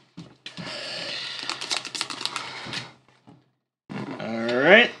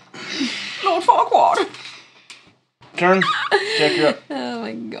 Alright. Lord Farquaad. Turn. Check her up. Oh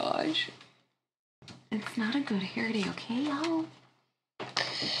my gosh. It's not a good hair day, okay, y'all?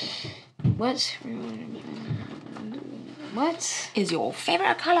 What Is your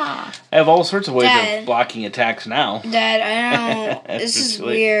favorite color? I have all sorts of ways Dad. of blocking attacks now. Dad, I don't know. This Just is like-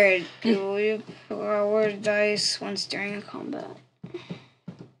 weird. We word dice once during a combat.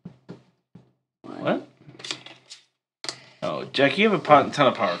 What? Oh, Jack, you have a ton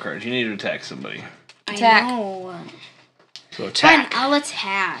of power cards. You need to attack somebody. Attack. I know. So Fine, attack. I'll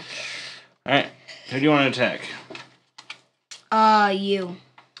attack. Alright. Who do you want to attack? You.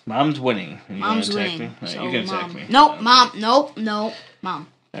 Mom's winning. And you Mom's want to attack winning. me? Alright, So you can attack Mom. me. Nope, Mom. Nope. Mom.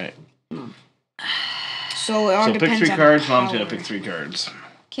 Alright. So it all So pick depends 3 on cards. power. Mom's going to pick 3 cards.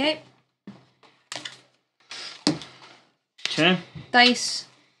 Okay. Okay. Dice.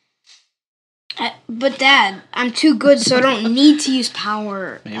 But Dad, I'm too good, so I don't need to use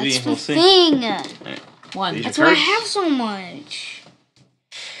power. Maybe, That's we'll the see. thing. 1. These That's are why I cards. have so much.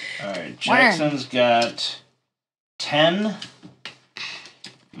 Alright, Jackson's got 10.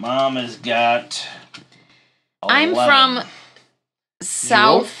 Mom has got 11. I'm from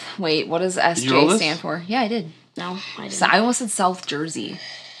South. Wait, what does you roll SJ this? stand for? Yeah, I did. No, I didn't. So I almost said South Jersey.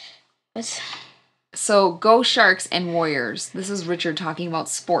 What's- So go Sharks and Warriors. This is Richard talking about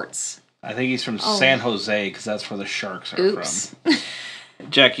sports. I think he's from Oh. San Jose because that's where the Sharks are Oops. from.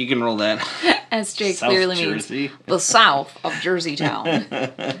 Jack, you can roll that. SJ South clearly Jersey. means the south of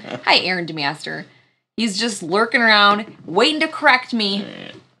Jerseytown. Hi, Aaron DeMaster. He's just lurking around, waiting to correct me.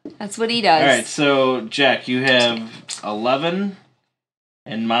 That's what he does. Alright, so Jack, you have 11,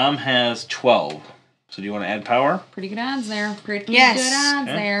 And Mom has 12. So do you want to add power? Pretty good odds there. Pretty Yes. good odds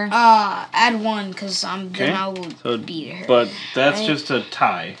there. Add 1 because then I will So, beat her. but that's just a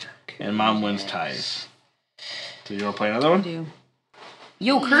tie, and Mom wins ties. So you want to play another one? Do.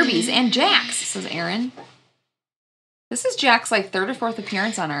 Yo, Kirby's and Jack's, says Aaron. This is Jack's like 3rd or 4th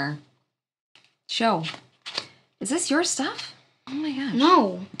appearance on our show. Is this your stuff? Oh my gosh.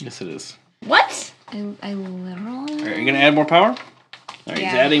 No. Yes, it is. What? I literally... Are you going to add more power? All right, Yeah.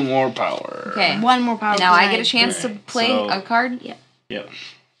 he's adding more power. Okay. 1 more power. And now I get a chance to Alright, play so- a card? Yeah. Yep.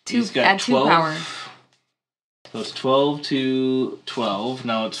 Add 2 power. So it's 12 to 12.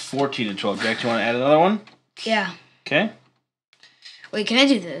 Now it's 14 to 12. Jack, do you want to add another one? Yeah. Okay. Wait, can I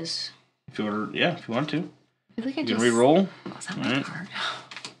do this? If you want to. I feel like I You just... can re-roll. Was that my card?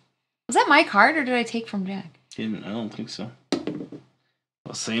 Was that my card or did I take from Jack? I don't think so.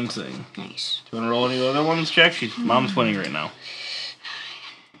 Well, same thing. Nice. Do you want to roll any other ones, Jack? Mom's winning right now.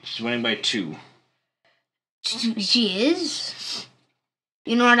 She's winning by 2. She is?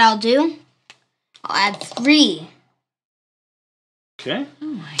 You know what I'll do? I'll add 3. Okay. Oh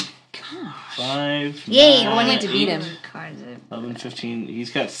my gosh. 5. Yay, 9, I wanted to beat him. 11, 15.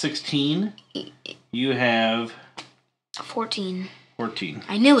 He's got 16. You have 14. 14.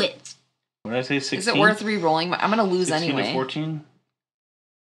 I knew it. What did I say? 16? Is it worth re-rolling? I'm going to lose 16 anyway. to 14?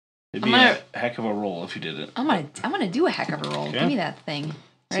 It'd be I'm gonna- a heck of a roll if you did it. I'm gonna do a heck of a roll. Okay. Give me that thing.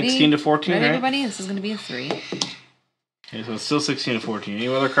 Ready? 16 to 14, Ready, right? everybody? This is gonna be a 3. Okay, so it's still 16 to 14. Any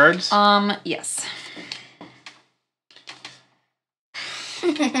other cards? Yes.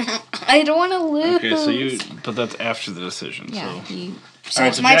 I don't want to lose. Okay, but that's after the decision. Yeah. So. So Alright,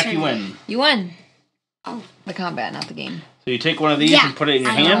 it's so my Jack, turn. you win. You won. Oh. The combat, not the game. So you take one of these Yeah, and put it in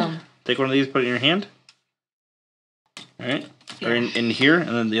your I hand. know. Take one of these, put it in your hand. Alright? Or in here, and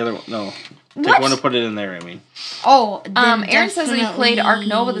then the other one. No. Take What? one and put it in there, I mean. Oh, Aaron says that he played Ark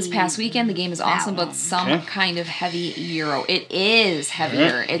Nova this past weekend. The game is awesome, one. but some Okay. kind of heavy Euro. It is heavier.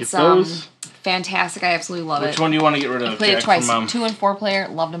 Alright, It's get those. fantastic. I absolutely love Which it. one do you want to get rid of? I played Jack, it twice. from, 2 and 4 player.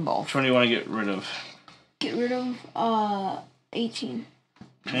 Loved them both. Which one do you want to get rid of? Get rid of 18.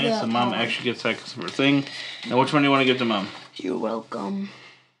 Okay, The so Mom power. actually gets that customer thing. Now, which one do you want to give to Mom? You're welcome.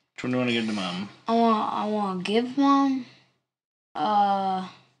 Which one do you want to give to Mom? I want to give Mom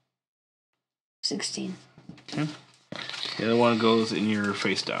 16. Okay. The other one goes in your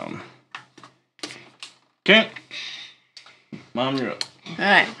face down. Okay. Mom, you're up.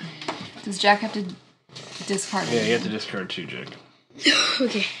 Alright. Does Jack have to discard it? Yeah, you have to discard 2, Jack.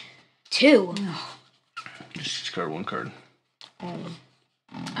 Okay. 2. Just discard 1 card.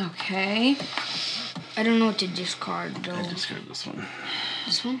 Okay. I don't know what to discard though. I discard this one.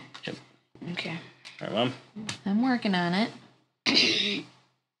 This one? Yep. Okay. Alright, Mom. I'm working on it.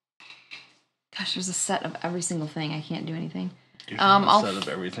 Gosh, there's a set of every single thing. I can't do anything. Here's I'll a set of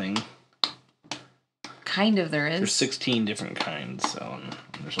everything. Kind of there is. There's 16 different kinds, so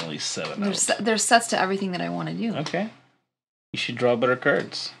there's only 7 out. There's sets to everything that I want to do. Okay. You should draw better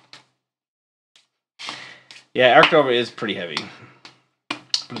cards. Yeah, Arc Nova is pretty heavy.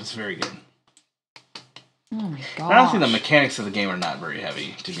 But it's very good. Oh my gosh. I don't think the mechanics of the game are not very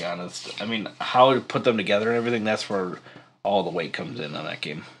heavy, to be honest. I mean, how to put them together and everything, that's where all the weight comes in on that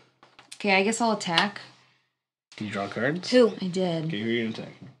game. Okay, I guess I'll attack. Can you draw cards? 2. I did. Okay, you're gonna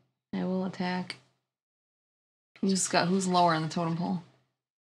attack. I will attack. Who's lower on the totem pole?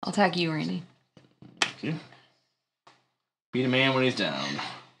 I'll attack you, Randy. Okay. Beat a man when he's down.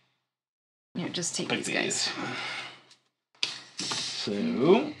 Here, just take Like these guys.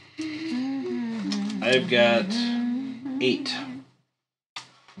 So I've got 8.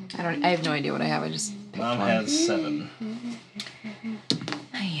 I have no idea what I have. I just picked Mom one. has 7. Ay,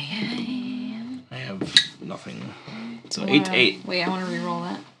 ay, ay. I have nothing. So I 8 wanna- 8. Wait, I want to re-roll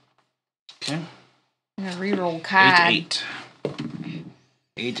that. Okay. I'm gonna re-roll 8 card. 8.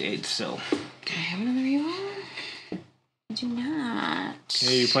 8 8 still. Can I have another re-roll? I do not.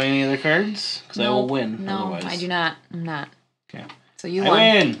 Okay, you play any other cards? Because I will win. No, otherwise. I do not. I'm not. Okay. So you I won.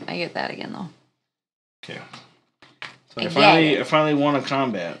 win. I get that again though. Okay. So I I finally won a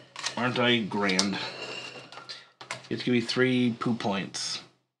combat. Aren't I grand? You have to give me 3 poo points.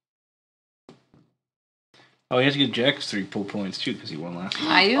 Oh, you have to give Jack 3 poo points too, because he won last time.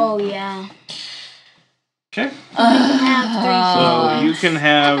 I do. Oh, yeah. Okay. I So you can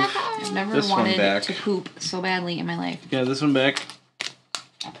have I've never this one wanted back. to poop so badly in my life. this one back.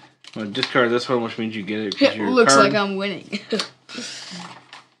 I'm gonna discard this one, which means you get it. 'cause have 3. your Looks card. like I'm winning.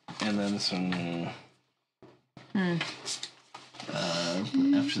 And then this one.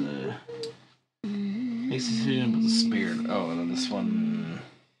 After the makes a decision about the spirit. Oh, and then this one.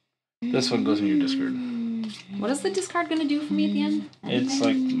 This one goes in your discard. What is the discard going to do for me at the end? It's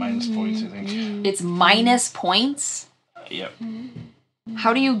like minus points, I think. It's minus points? Yep.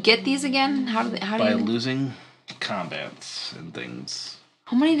 How do you get these again? By losing combats and things.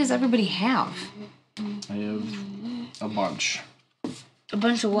 How many does everybody have? I have a bunch. A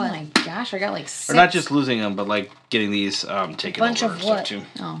bunch of what? Oh my gosh, I got like 6. Or not just losing them, but like getting these taken Bunch over of and what? stuff too.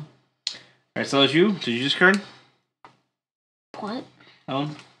 Oh. Alright, so that's you. Did you discard? What?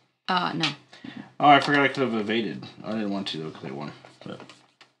 Ellen? No. Oh, I forgot I could have evaded. I didn't want to though because I won. But...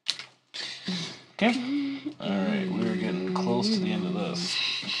 Okay. Alright, we're getting close to the end of this.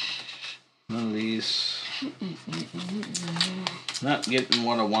 None of these. Not getting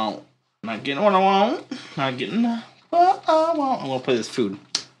what I want. Not getting what I want. Not getting what I want. I'm gonna play this food.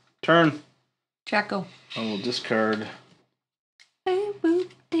 Turn. Jack, go. I will discard.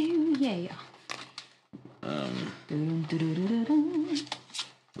 Yeah.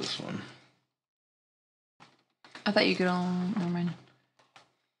 This one. I thought you could all... Never mind.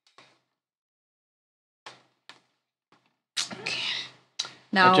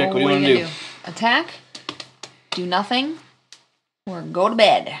 Now, Jack, what are you going to do? Attack? Do nothing? Or go to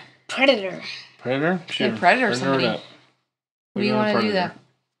bed? Predator. Predator? Sure. Yeah, Predator somebody. What do you want to do that?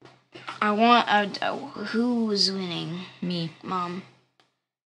 I want who's winning? Me. Mom.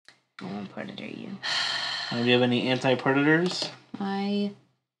 I won't predator you. Do you have any anti-predators? I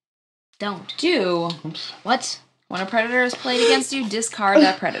Don't. do. Oops. What? When a predator is played against you, discard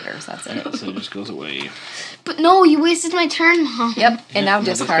that predators. That's it. Yeah, so it just goes away. But no, you wasted my turn, Mom. Yep, and now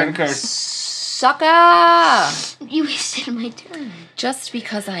discard a discard. card. Sucker! You wasted my turn. Just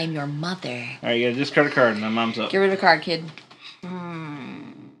because I am your mother. Alright, you gotta discard a card and then mom's up. Get rid of a card, kid.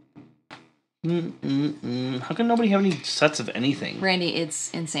 How can nobody have any sets of anything? Randy,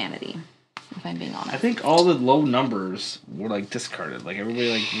 it's insanity, if I'm being honest. I think all the low numbers were like discarded. Like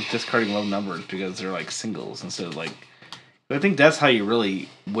everybody like was discarding low numbers because they're like singles instead of like. But I think that's how you really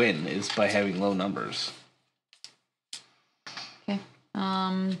win is by having low numbers. Okay.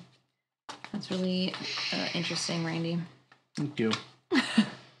 That's really interesting, Randy. Thank you.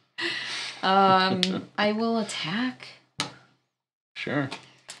 I will attack. Sure.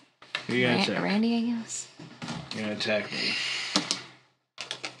 You're gonna attack. Randy, I guess. You're gonna attack me.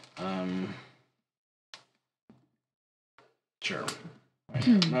 Sure.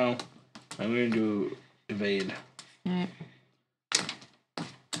 No. I'm gonna do evade. Alright.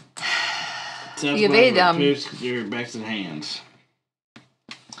 So You evade, you're back to the hands.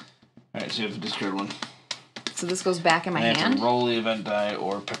 Alright, so you have to discard one. So this goes back in my I have hand? to roll the event die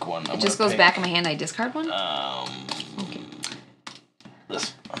or pick one. It just goes back in my hand, I discard one? Okay.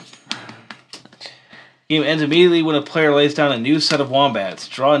 This one. Game ends immediately when a player lays down a new set of wombats.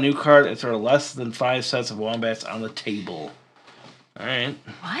 Draw a new card if there are less than 5 sets of wombats on the table. Alright.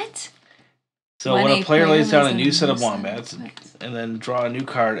 What? So when a player lays down a new set of wombats, and then draw a new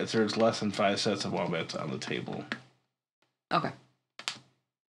card if there's less than 5 sets of wombats on the table. Okay.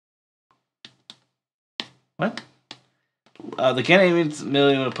 What? The game ends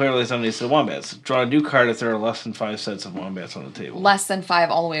immediately when a player lays down a new set of wombats. Draw a new card if there are less than 5 sets of wombats on the table. Less than 5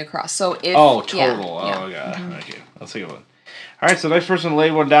 all the way across. So if... Oh, total. Yeah, Oh, yeah. God. Mm-hmm. Okay, let's take a look. Alright, so the next person to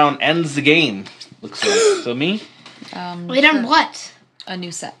lay one down ends the game. Looks like. So me? Wait on what? A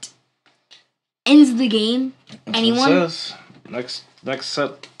new set. Ends the game? That's Anyone? what it says. Next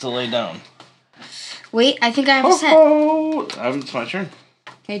set to lay down. Wait, I think I have a set. Oh, it's my turn.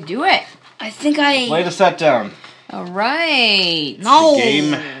 Okay, do it. I think I... Lay the set down. All right. No. The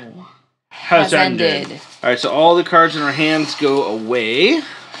game has ended. Alright, so all the cards in our hands go away.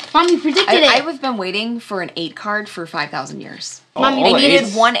 Mom, you predicted it. I've been waiting for an 8 card for 5,000 years. Mommy, all I the needed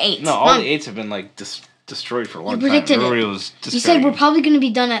eights- 1 8. No, all Mom. the 8s have been like destroyed for a long You time. predicted it. Everybody was You said discarding we're them. probably going to be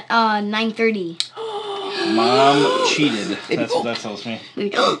done at 9:30. Mom cheated. That's what that tells me.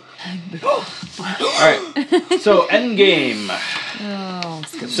 Alright, so end game. Oh,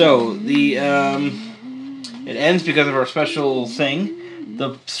 skip. So the it ends because of our special thing.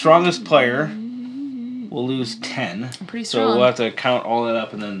 The strongest player will lose 10. I'm pretty So strong. we'll have to count all that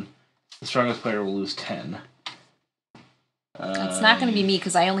up, and then the strongest player will lose 10. It's not going to be me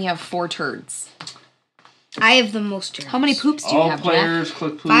because I only have 4 turds. I have the most turns. How many poops do you All have, players Jack?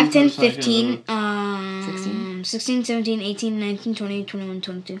 click 5, 10, poops, so I can 15, Sixteen? 16, 17, 18, 19, 20, 21,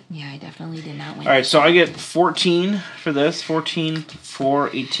 22. Yeah, I definitely did not win. Alright, so I get 14 for this. 14, 4,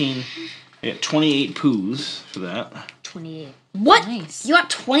 18. I get 28 poos for that. 28. What? Nice. You got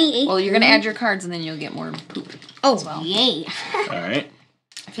 28? Well, you're going to add your cards and then you'll get more poop. Oh, well. yay. Alright.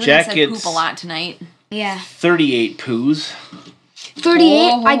 I feel Jack like I said gets- poop a lot tonight. Yeah. 38 poos.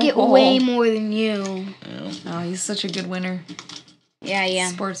 38, I get Oh. way more than you. Yeah. Oh, he's such a good winner. Yeah, yeah.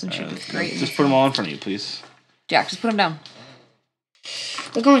 Sportsmanship is great. Just put them all in front of you, please. Jack, just put them down.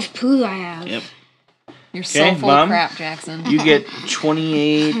 Look how much poo I have. Yep. You're so full of crap, Jackson. You get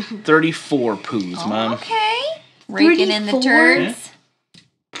 34 poos, Mom. Okay. Raking in the 34? turds.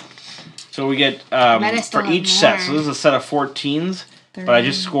 Yeah. So we get, I still for have each set, so more. this is a set of 14s, but I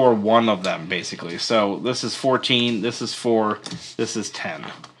just score one of them, basically. So this is 14, this is 4, this is 10.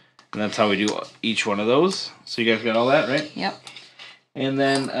 And that's how we do each one of those. So you guys got all that, right? Yep. And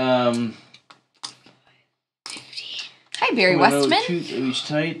then, Hi, Barry Westman. Each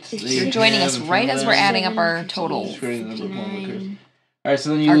tight. You're joining us right as we're adding up our totals. Alright, so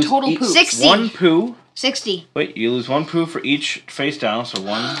then you Our lose total poo. 60. one poo. 60. Wait, you lose one poo for each face down. So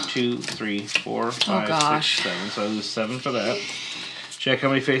 1, 2, 3, 4, 5, gosh. 6, 7. So I lose 7 for that. Check how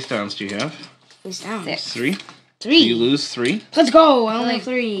many face downs do you have? Face down. 3. 3. So you lose 3. Let's go. I only have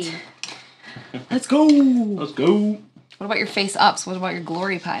 3. Let's go. Let's go. What about your face ups? What about your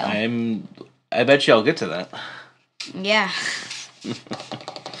glory pile? I bet you I'll get to that. Yeah. Alright,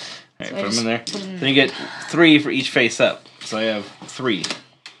 put them in there. Then you get 3 for each face up. So I have 3.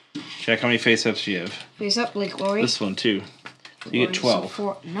 Check how many face ups you have. Face up, like glory. This one too. You get 12. So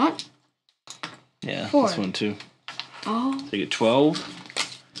 4. Not. Yeah, 4. this one too. Oh. So you get 12,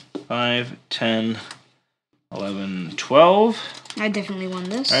 5, 10, 11, 12. I definitely won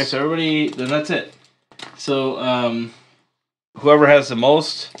this. Alright, so everybody, then that's it. So, whoever has the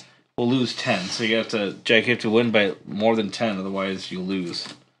most will lose 10. So you have to, Jack, you have to win by more than 10, otherwise you lose.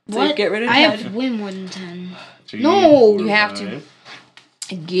 So you get rid of I 10. have way more than 10. So No! You have to.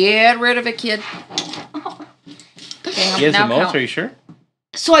 Get rid of it, kid. Okay, He has the now most, count. are you sure?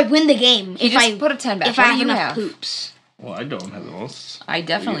 So I win the game. You just put a 10 back. If What I do have you enough have? poops. Well, I don't have the most. I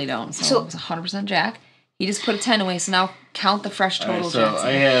definitely don't. So, So- it's 100% Jack. He just put a 10 away, so now count the fresh total, Alright, so Jackson.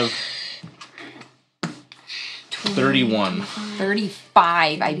 I have 31.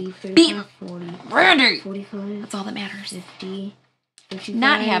 35. I 30, beat 40, Randy. 45, That's all that matters. 50, 55,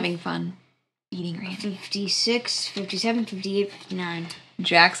 Not having fun. Beating Randy. 56, 57, 58, 59.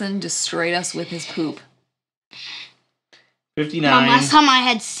 Jackson destroyed us with his poop. 59. Mom, last time I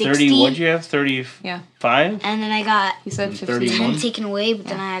had 60. 30, what'd you have? 35? Yeah. And then I got He said 31. 51. taken away, but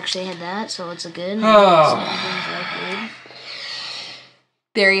then I actually had that, so it's a good. Oh.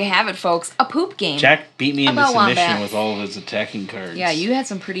 There you have it, folks. A poop game. Jack beat me in About submission Wombat. with all of his attacking cards. Yeah, you had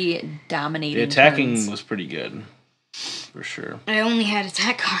some pretty dominating The attacking turns. was pretty good. For sure. I only had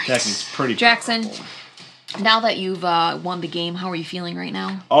attack cards. Attacking's pretty Jackson, powerful. now that you've won the game, how are you feeling right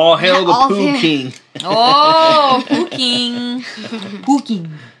now? All hail the All Poo hail. King. Oh, pooking.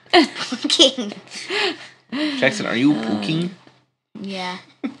 Pooking. King. Jackson, are you pooking? Yeah.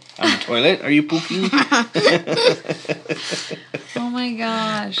 On the toilet? Are you pooking? Oh my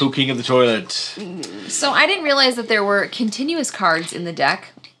gosh. Pooking of the toilet. So I didn't realize that there were continuous cards in the deck,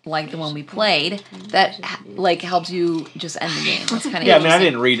 like the one we played, that like helped you just end the game. That's kind of Yeah, I mean, I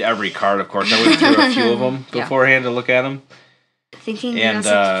didn't read every card, of course. I went through a few of them Yeah. beforehand to look at them. Thinking And,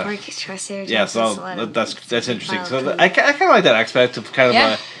 yeah, so that's interesting. So I kind of like that aspect of kind of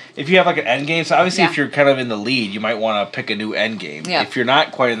Yeah. if you have like an end game. So obviously, Yeah. if you're kind of in the lead, you might want to pick a new end game. Yeah. If you're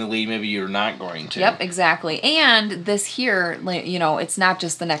not quite in the lead, maybe you're not going to. Yep, exactly. And this here, like, you know, it's not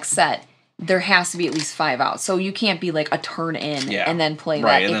just the next set. There has to be at least 5 out. So you can't be like a turn in Yeah. and then play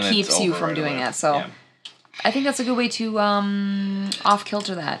Right, that. and It then it's keeps you over from right doing away. that. So Yeah. I think that's a good way to off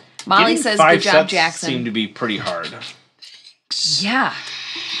kilter that. Molly Getting says, 5 good job, sets Jackson. seem to be pretty hard. Yeah.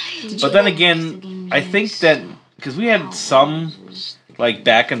 But then again, I think that because we had some like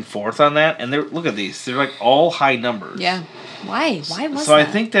back and forth on that, and look at these, they're like all high numbers. Yeah. Why? Why was So that?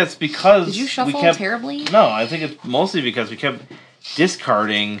 I think that's because Did you shuffle we kept, terribly? No, I think it's mostly because we kept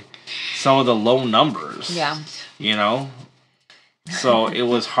discarding some of the low numbers. Yeah. You know, so it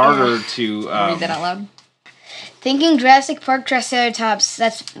was harder to Read that out loud. Thinking Jurassic Park Triceratops,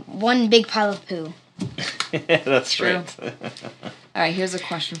 that's one big pile of poo. That's True. right. All right, here's a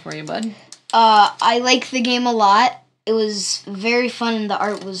question for you, bud. I like the game a lot. It was very fun and the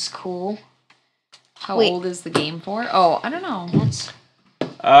art was cool. How Wait. old is the game for? Oh, I don't know. That's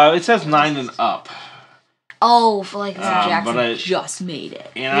It says 9 and up, for like So that. Jackson but I- just made it.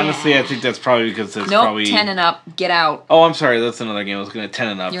 and honestly, I think that's probably because it's Nope, probably 10 and up. Get out. Oh, I'm sorry, that's another game. I was going to 10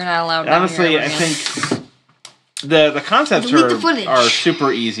 and up. You're not allowed. And down honestly, here I ever again. think the concepts Delete the footage. are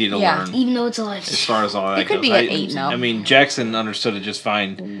super easy to Yeah. learn. Even though it's a live As far as all that It could goes. be at 8 and up. I mean, Jackson understood it just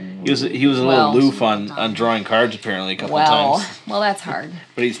fine. He was a Well. little loof on drawing cards apparently a couple times, Well, that's hard.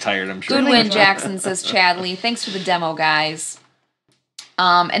 but he's tired. I'm sure. Good win, Jackson, says Chadley. Thanks for the demo, guys.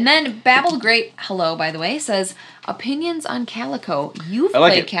 And then Babbled Great, hello, by the way, says, opinions on Calico. You've I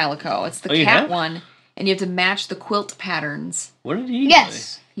like played it. Calico. It's the Oh, you cat have? one. and you have to match the quilt patterns. What did he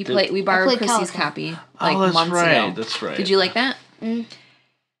Yes. play? We borrowed played Chrissy's Calico. copy like that's months right. ago. That's right. Did you like that? Mm.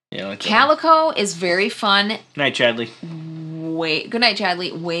 Yeah, I like that. Calico is very fun. Good night, Chadley. Good night,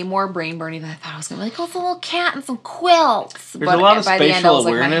 Chadley. Way more brain burning than I thought I was gonna be. Like, oh, it's a little cat and some quilts. There's a lot of by the end, I spatial was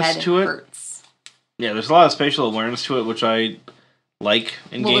like, my awareness head to it. hurts. Yeah, there's a lot of spatial awareness to it, which I like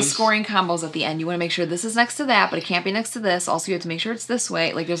in Well, games. the scoring combos at the end, you want to make sure this is next to that, but it can't be next to this. Also, you have to make sure it's this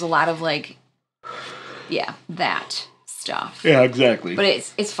way. Like, there's a lot of like, yeah, that stuff. Yeah, exactly. But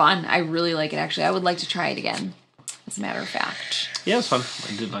it's fun. I really like it. Actually, I would like to try it again. As a matter of fact. Yeah, it's fun.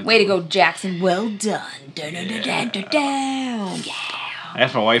 I did like Way to that go, one. Jackson. Well done. Yeah. I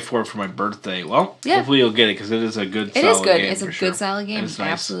asked my wife for it for my birthday. Well, Yeah. hopefully you'll get it because it is a good, It solid is good. game. It's a for good, sure. solid game. And it's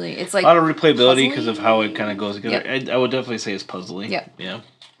nice. Absolutely. It's A like lot of replayability because puzzly. of how it kind of goes together. Yep. I would definitely say it's puzzly. Yep. Yeah.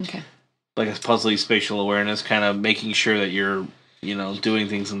 Okay. Like it's puzzly spatial awareness, kind of making sure that you're, doing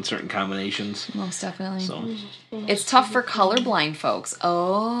things in certain combinations. Most definitely. So, It's tough for colorblind folks.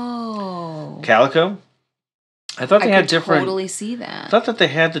 Oh. Calico. I thought I they could had different. totally see I that. thought that they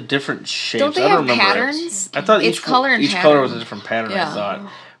had the different shapes. Don't they I have don't remember. patterns? I thought It's color and each color was pattern. a different pattern. Yeah. I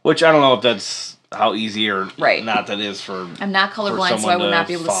thought, which I don't know if that's how easy or Right. not that is for. I'm not for colorblind, so someone I would not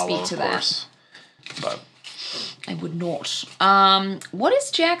be able to follow, speak to of that. course. But I would not. What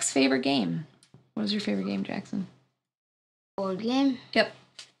is Jack's favorite game? What is your favorite game, Jackson? Board game. Yep.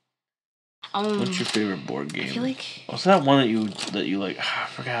 what's your favorite board game? I feel like What's that one that you like? I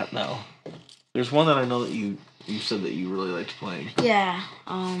forgot now. There's one that I know that you said that you really liked playing. Yeah.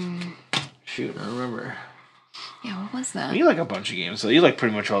 Shoot, I remember. yeah. What was that? You like a bunch of games, so you like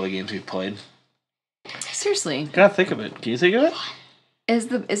pretty much all the games we've played. Seriously, Gotta think of it. Can you think of it?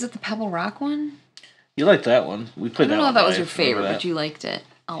 is it the Pebble Rock one? You like that one? We I played don't that know one. if that was live. your favorite, Remember but you liked it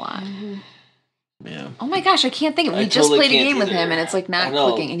a lot. that? Yeah. Oh my gosh, I can't think of it. I We just totally played a can't game with either. him, and it's like I not know.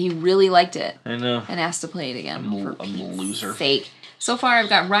 clicking, and he really liked it I know. and asked to play it again. I'm a Pete's loser. Sake. So far, I've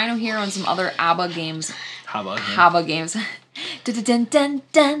got Rhino Hero and some other ABBA games. How about him? Haba games. Dun, dun, dun,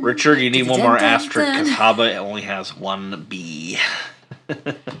 dun. Richard, you need one more Dun, dun, asterisk because dun. Haba only has one B.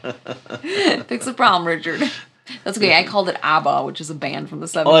 Fix the problem, Richard. That's okay. I called it ABBA, which is a band from the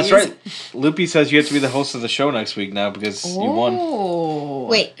 70s. Oh, that's right. Loopy says you have to be the host of the show next week now because you won. Oh.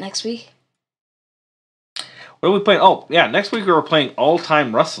 Wait, next week? What are we playing? Oh, yeah. Next week we were playing All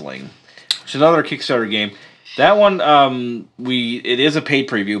Time Wrestling, which is another Kickstarter game. That one, it is a paid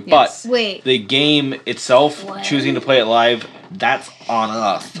preview, Yes. but Wait. the game itself, What? choosing to play it live, that's on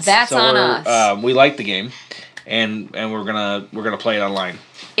us. That's on us. We like the game, and we're gonna play it online.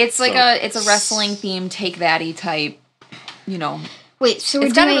 It's like So- it's a wrestling themed take thatty type, Wait, so we're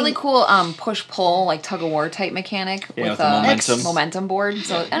It's got a doing really cool push pull like tug of war type mechanic Yeah, with with the momentum. momentum board.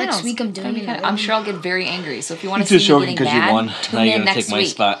 So I don't Next know, week I'm it's gonna doing be kinda- another I'm one. sure I'll get very angry. So if you want It's to just see me joking getting because you mad, won. tune Now you in gotta next take my week.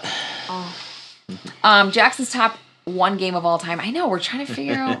 spot. Jackson's top one game of all time. I know we're trying to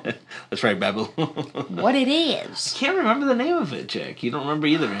figure out That's right, Babu. what it is. Can't remember the name of it, Jack. You don't remember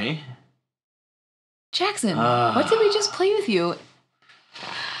either, eh? Jackson, what did we just play with you?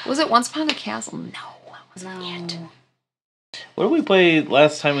 Was it Once Upon a Castle? No, it wasn't yet. What did we play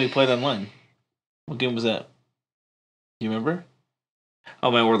last time we played online? What game was that? You remember?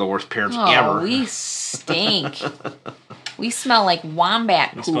 Oh man, we're the worst parents Oh, ever. we stink. We smell like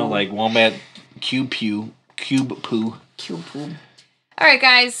wombat We poo. smell like Wombat cube poo. Cube poo. All right,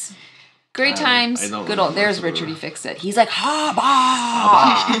 guys. Great times. I don't Good old. remember. There's Richard. He fixed it. He's like Haba.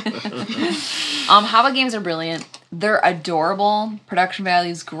 Haba games are brilliant. They're adorable. Production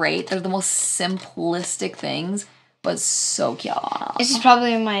value is great. They're the most simplistic things, but so cute. This is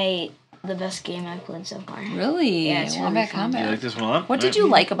probably the best game I've played so far. Really? Yeah, it's really Wombat fun. You Kombat. like this one a lot? What did you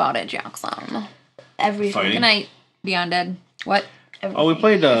like about it, Jackson? Everything. Fighting? Good night, Beyond Dead. What? Oh, we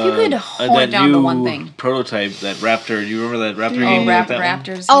played you could hone that it down to new one thing. prototype, that Raptor. Do you remember that Raptor Oh, game? You liked that one?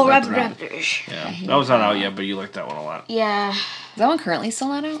 Raptors. Oh, Raptor. Raptors. Yeah, that was not out yet, but you liked that one a lot. Yeah. Is that one currently still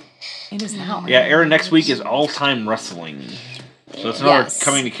not out? It is now. Yeah, Aaron, next week is All Time Wrestling. So it's another Yes.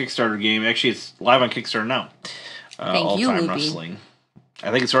 coming to Kickstarter game. Actually, it's live on Kickstarter now. Thank you, All Time Loopy. Wrestling. I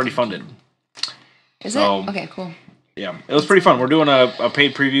think it's already funded. Is So- it? Okay, cool. Yeah, it was pretty fun. We're doing a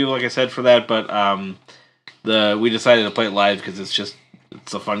paid preview, like I said, for that, but we decided to play it live because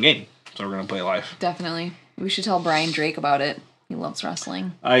it's a fun game. So we're gonna play it live. Definitely. We should tell Brian Drake about it. He loves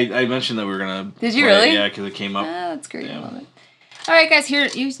wrestling. I mentioned that we were gonna. Did you play it, really? Yeah, because it came up. Ah, that's great. I Yeah. love it. All right, guys. Here,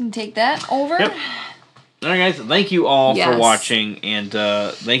 you can take that over. Yep. All right, guys. Thank you all Yes. for watching, and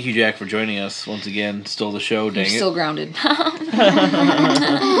thank you, Jack, for joining us once again. Stole the show. You're Dang still grounded.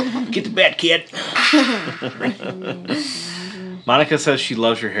 it! Get to bed, kid. Monica says she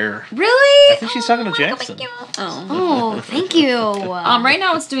loves your hair. Really? I think she's talking to Jackson. Oh, thank you. Right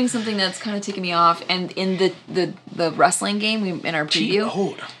now it's doing something that's kind of ticking me off, and in the wrestling game in our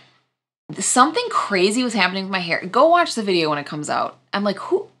preview, something crazy was happening with my hair. Go watch the video when it comes out. I'm like,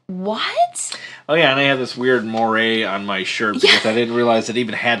 who? What? Oh yeah, and I had this weird moire on my shirt because I didn't realize it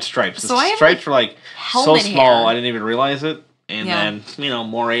even had stripes. So The stripes were like so small, hair. I didn't even realize it. And then,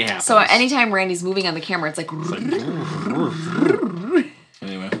 moire happens. So anytime Randy's moving on the camera, it's like...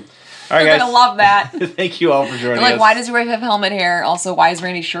 Anyway. All right, guys. You're going to love that. Thank you all for joining us. Like, why does your wife have helmet hair? Also, why is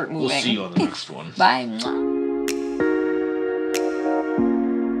Randy's shirt moving? We'll see you on the next one. Bye.